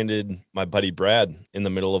 We branded my buddy Brad in the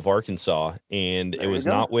middle of Arkansas, and it was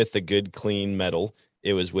not with a good clean metal.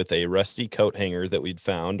 It was with a rusty coat hanger that we'd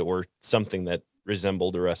found, or something that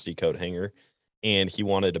resembled a rusty coat hanger, and he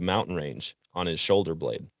wanted a mountain range on his shoulder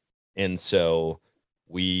blade, and so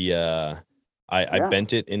we I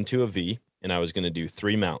bent it into a V, and I was going to do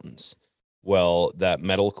 3 mountains. Well, that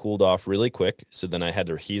metal cooled off really quick, so then I had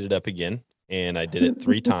to heat it up again, and I did it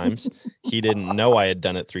 3 times. He didn't know I had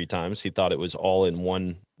done it 3 times. He thought it was all in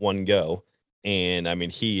one go, And I mean,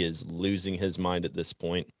 he is losing his mind at this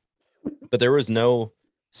point. But there was no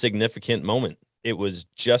significant moment. It was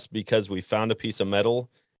just because we found a piece of metal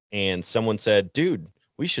and someone said, dude,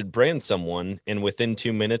 we should brand someone. And within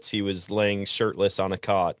 2 minutes, he was laying shirtless on a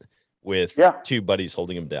cot with two buddies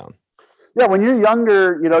holding him down. Yeah, when you're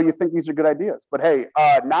younger, you think these are good ideas. But hey,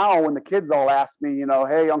 now when the kids all ask me,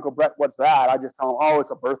 hey, Uncle Brett, what's that? I just tell them, oh,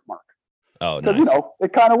 it's a birthmark. Oh, because nice.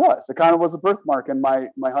 It kind of was. It kind of was a birthmark in my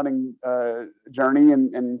hunting journey,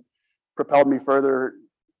 and propelled me further,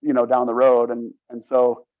 down the road. And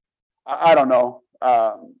so I don't know.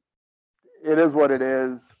 It is what it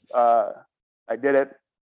is. I did it.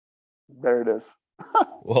 There it is.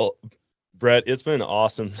 Well, Brett, it's been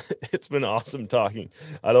awesome. It's been awesome talking.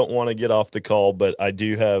 I don't want to get off the call, but I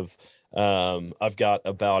do have, I've got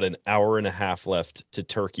about an hour and a half left to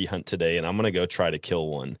turkey hunt today, and I'm going to go try to kill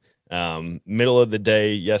one. Middle of the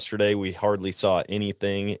day yesterday, we hardly saw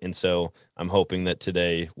anything. And so I'm hoping that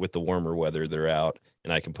today with the warmer weather, they're out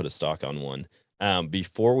and I can put a stock on one.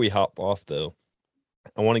 Before we hop off though,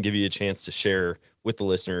 I want to give you a chance to share with the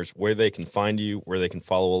listeners where they can find you, where they can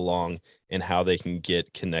follow along, and how they can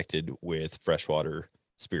get connected with freshwater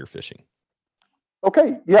spearfishing.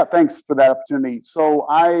 Okay. Yeah. Thanks for that opportunity. So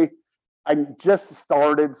I just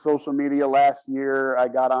started social media last year. I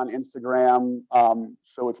got on Instagram.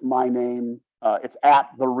 So it's my name. It's at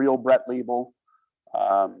The Real Brett Liebel.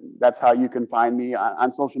 That's how you can find me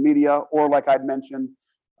on social media, or like I'd mentioned,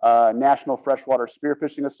 National Freshwater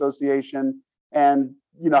Spearfishing Association. And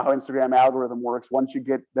you know how Instagram algorithm works. Once you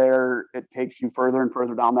get there, it takes you further and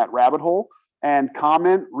further down that rabbit hole. And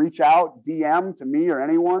comment, reach out, DM to me or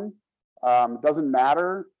anyone. It doesn't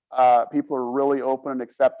matter. People are really open and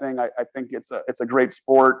accepting. I think it's a great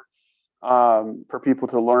sport for people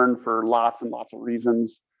to learn for lots and lots of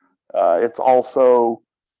reasons. It's also,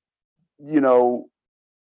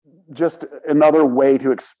 just another way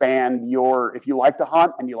to expand if you like to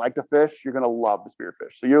hunt and you like to fish, you're going to love the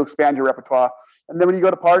spearfish. So you expand your repertoire. And then when you go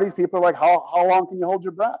to parties, people are like, how long can you hold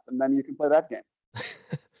your breath? And then you can play that game.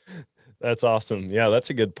 That's awesome. Yeah, that's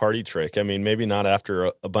a good party trick. I mean, maybe not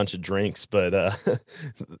after a bunch of drinks, but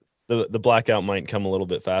the blackout might come a little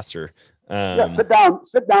bit faster. Yeah, sit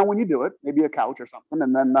down when you do it, maybe a couch or something,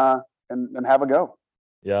 and then and have a go.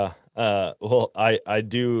 Yeah. Well, I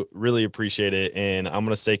do really appreciate it, and I'm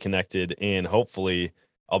gonna stay connected, and hopefully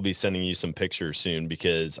I'll be sending you some pictures soon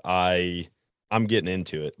because I'm getting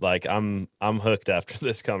into it. Like I'm hooked after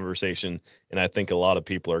this conversation, and I think a lot of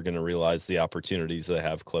people are gonna realize the opportunities they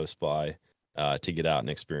have close by to get out and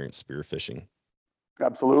experience spearfishing.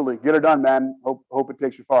 Absolutely, get it done, man. Hope it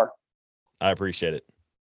takes you far. I appreciate it.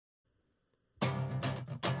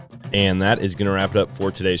 And that is going to wrap it up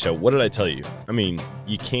for today's show. What did I tell you? I mean,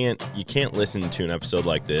 you can't listen to an episode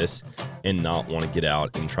like this and not want to get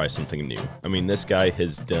out and try something new. I mean, this guy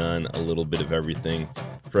has done a little bit of everything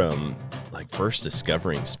from like first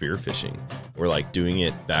discovering spearfishing or like doing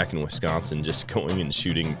it back in Wisconsin, just going and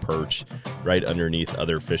shooting perch right underneath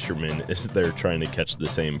other fishermen as they're trying to catch the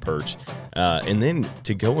same perch. And then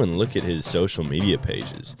to go and look at his social media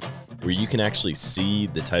pages, where you can actually see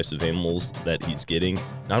the types of animals that he's getting,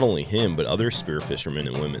 not only him, but other spear fishermen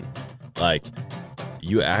and women. Like,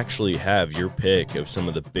 you actually have your pick of some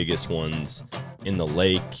of the biggest ones in the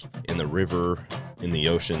lake, in the river, in the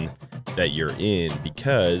ocean that you're in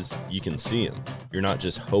because you can see them. You're not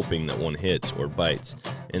just hoping that one hits or bites.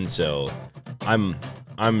 And so I'm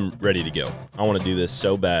ready to go. I want to do this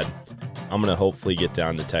so bad. I'm going to hopefully get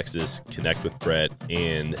down to Texas, connect with Brett,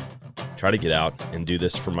 and try to get out and do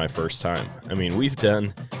this for my first time. I mean, we've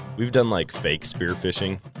done like fake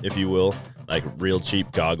spearfishing, if you will, like real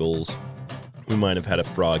cheap goggles. We might have had a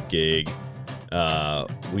frog gig.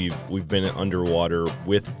 We've been underwater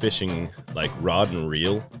with fishing like rod and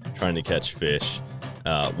reel, trying to catch fish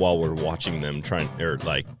while we're watching them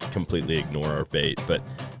completely ignore our bait. But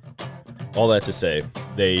all that to say,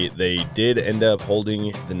 they did end up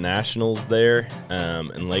holding the nationals there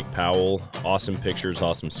in Lake Powell. Awesome pictures,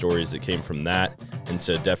 awesome stories that came from that. And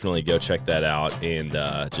so definitely go check that out and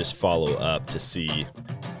just follow up to see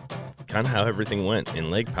kind of how everything went in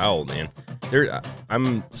Lake Powell, man.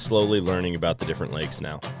 I'm slowly learning about the different lakes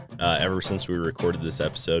now. Ever since we recorded this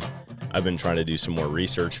episode, I've been trying to do some more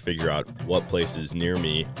research, figure out what places near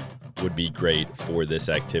me would be great for this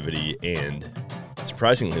activity, and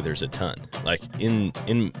surprisingly, there's a ton. Like in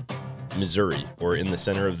Missouri or in the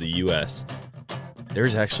center of the U.S.,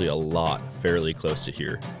 there's actually a lot fairly close to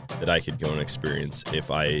here that I could go and experience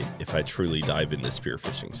if I truly dive into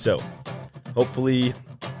spearfishing. So hopefully,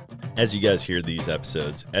 as you guys hear these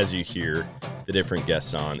episodes, as you hear the different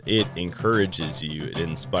guests on, it encourages you, it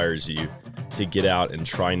inspires you to get out and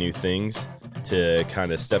try new things to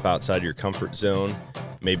kind of step outside your comfort zone,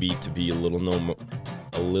 maybe to be a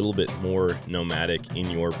little bit more nomadic in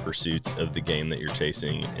your pursuits of the game that you're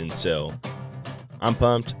chasing. And so I'm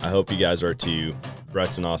pumped. I hope you guys are too.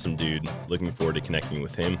 Brett's an awesome dude. Looking forward to connecting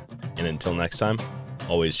with him. And until next time,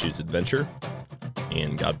 always choose adventure,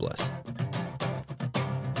 and God bless.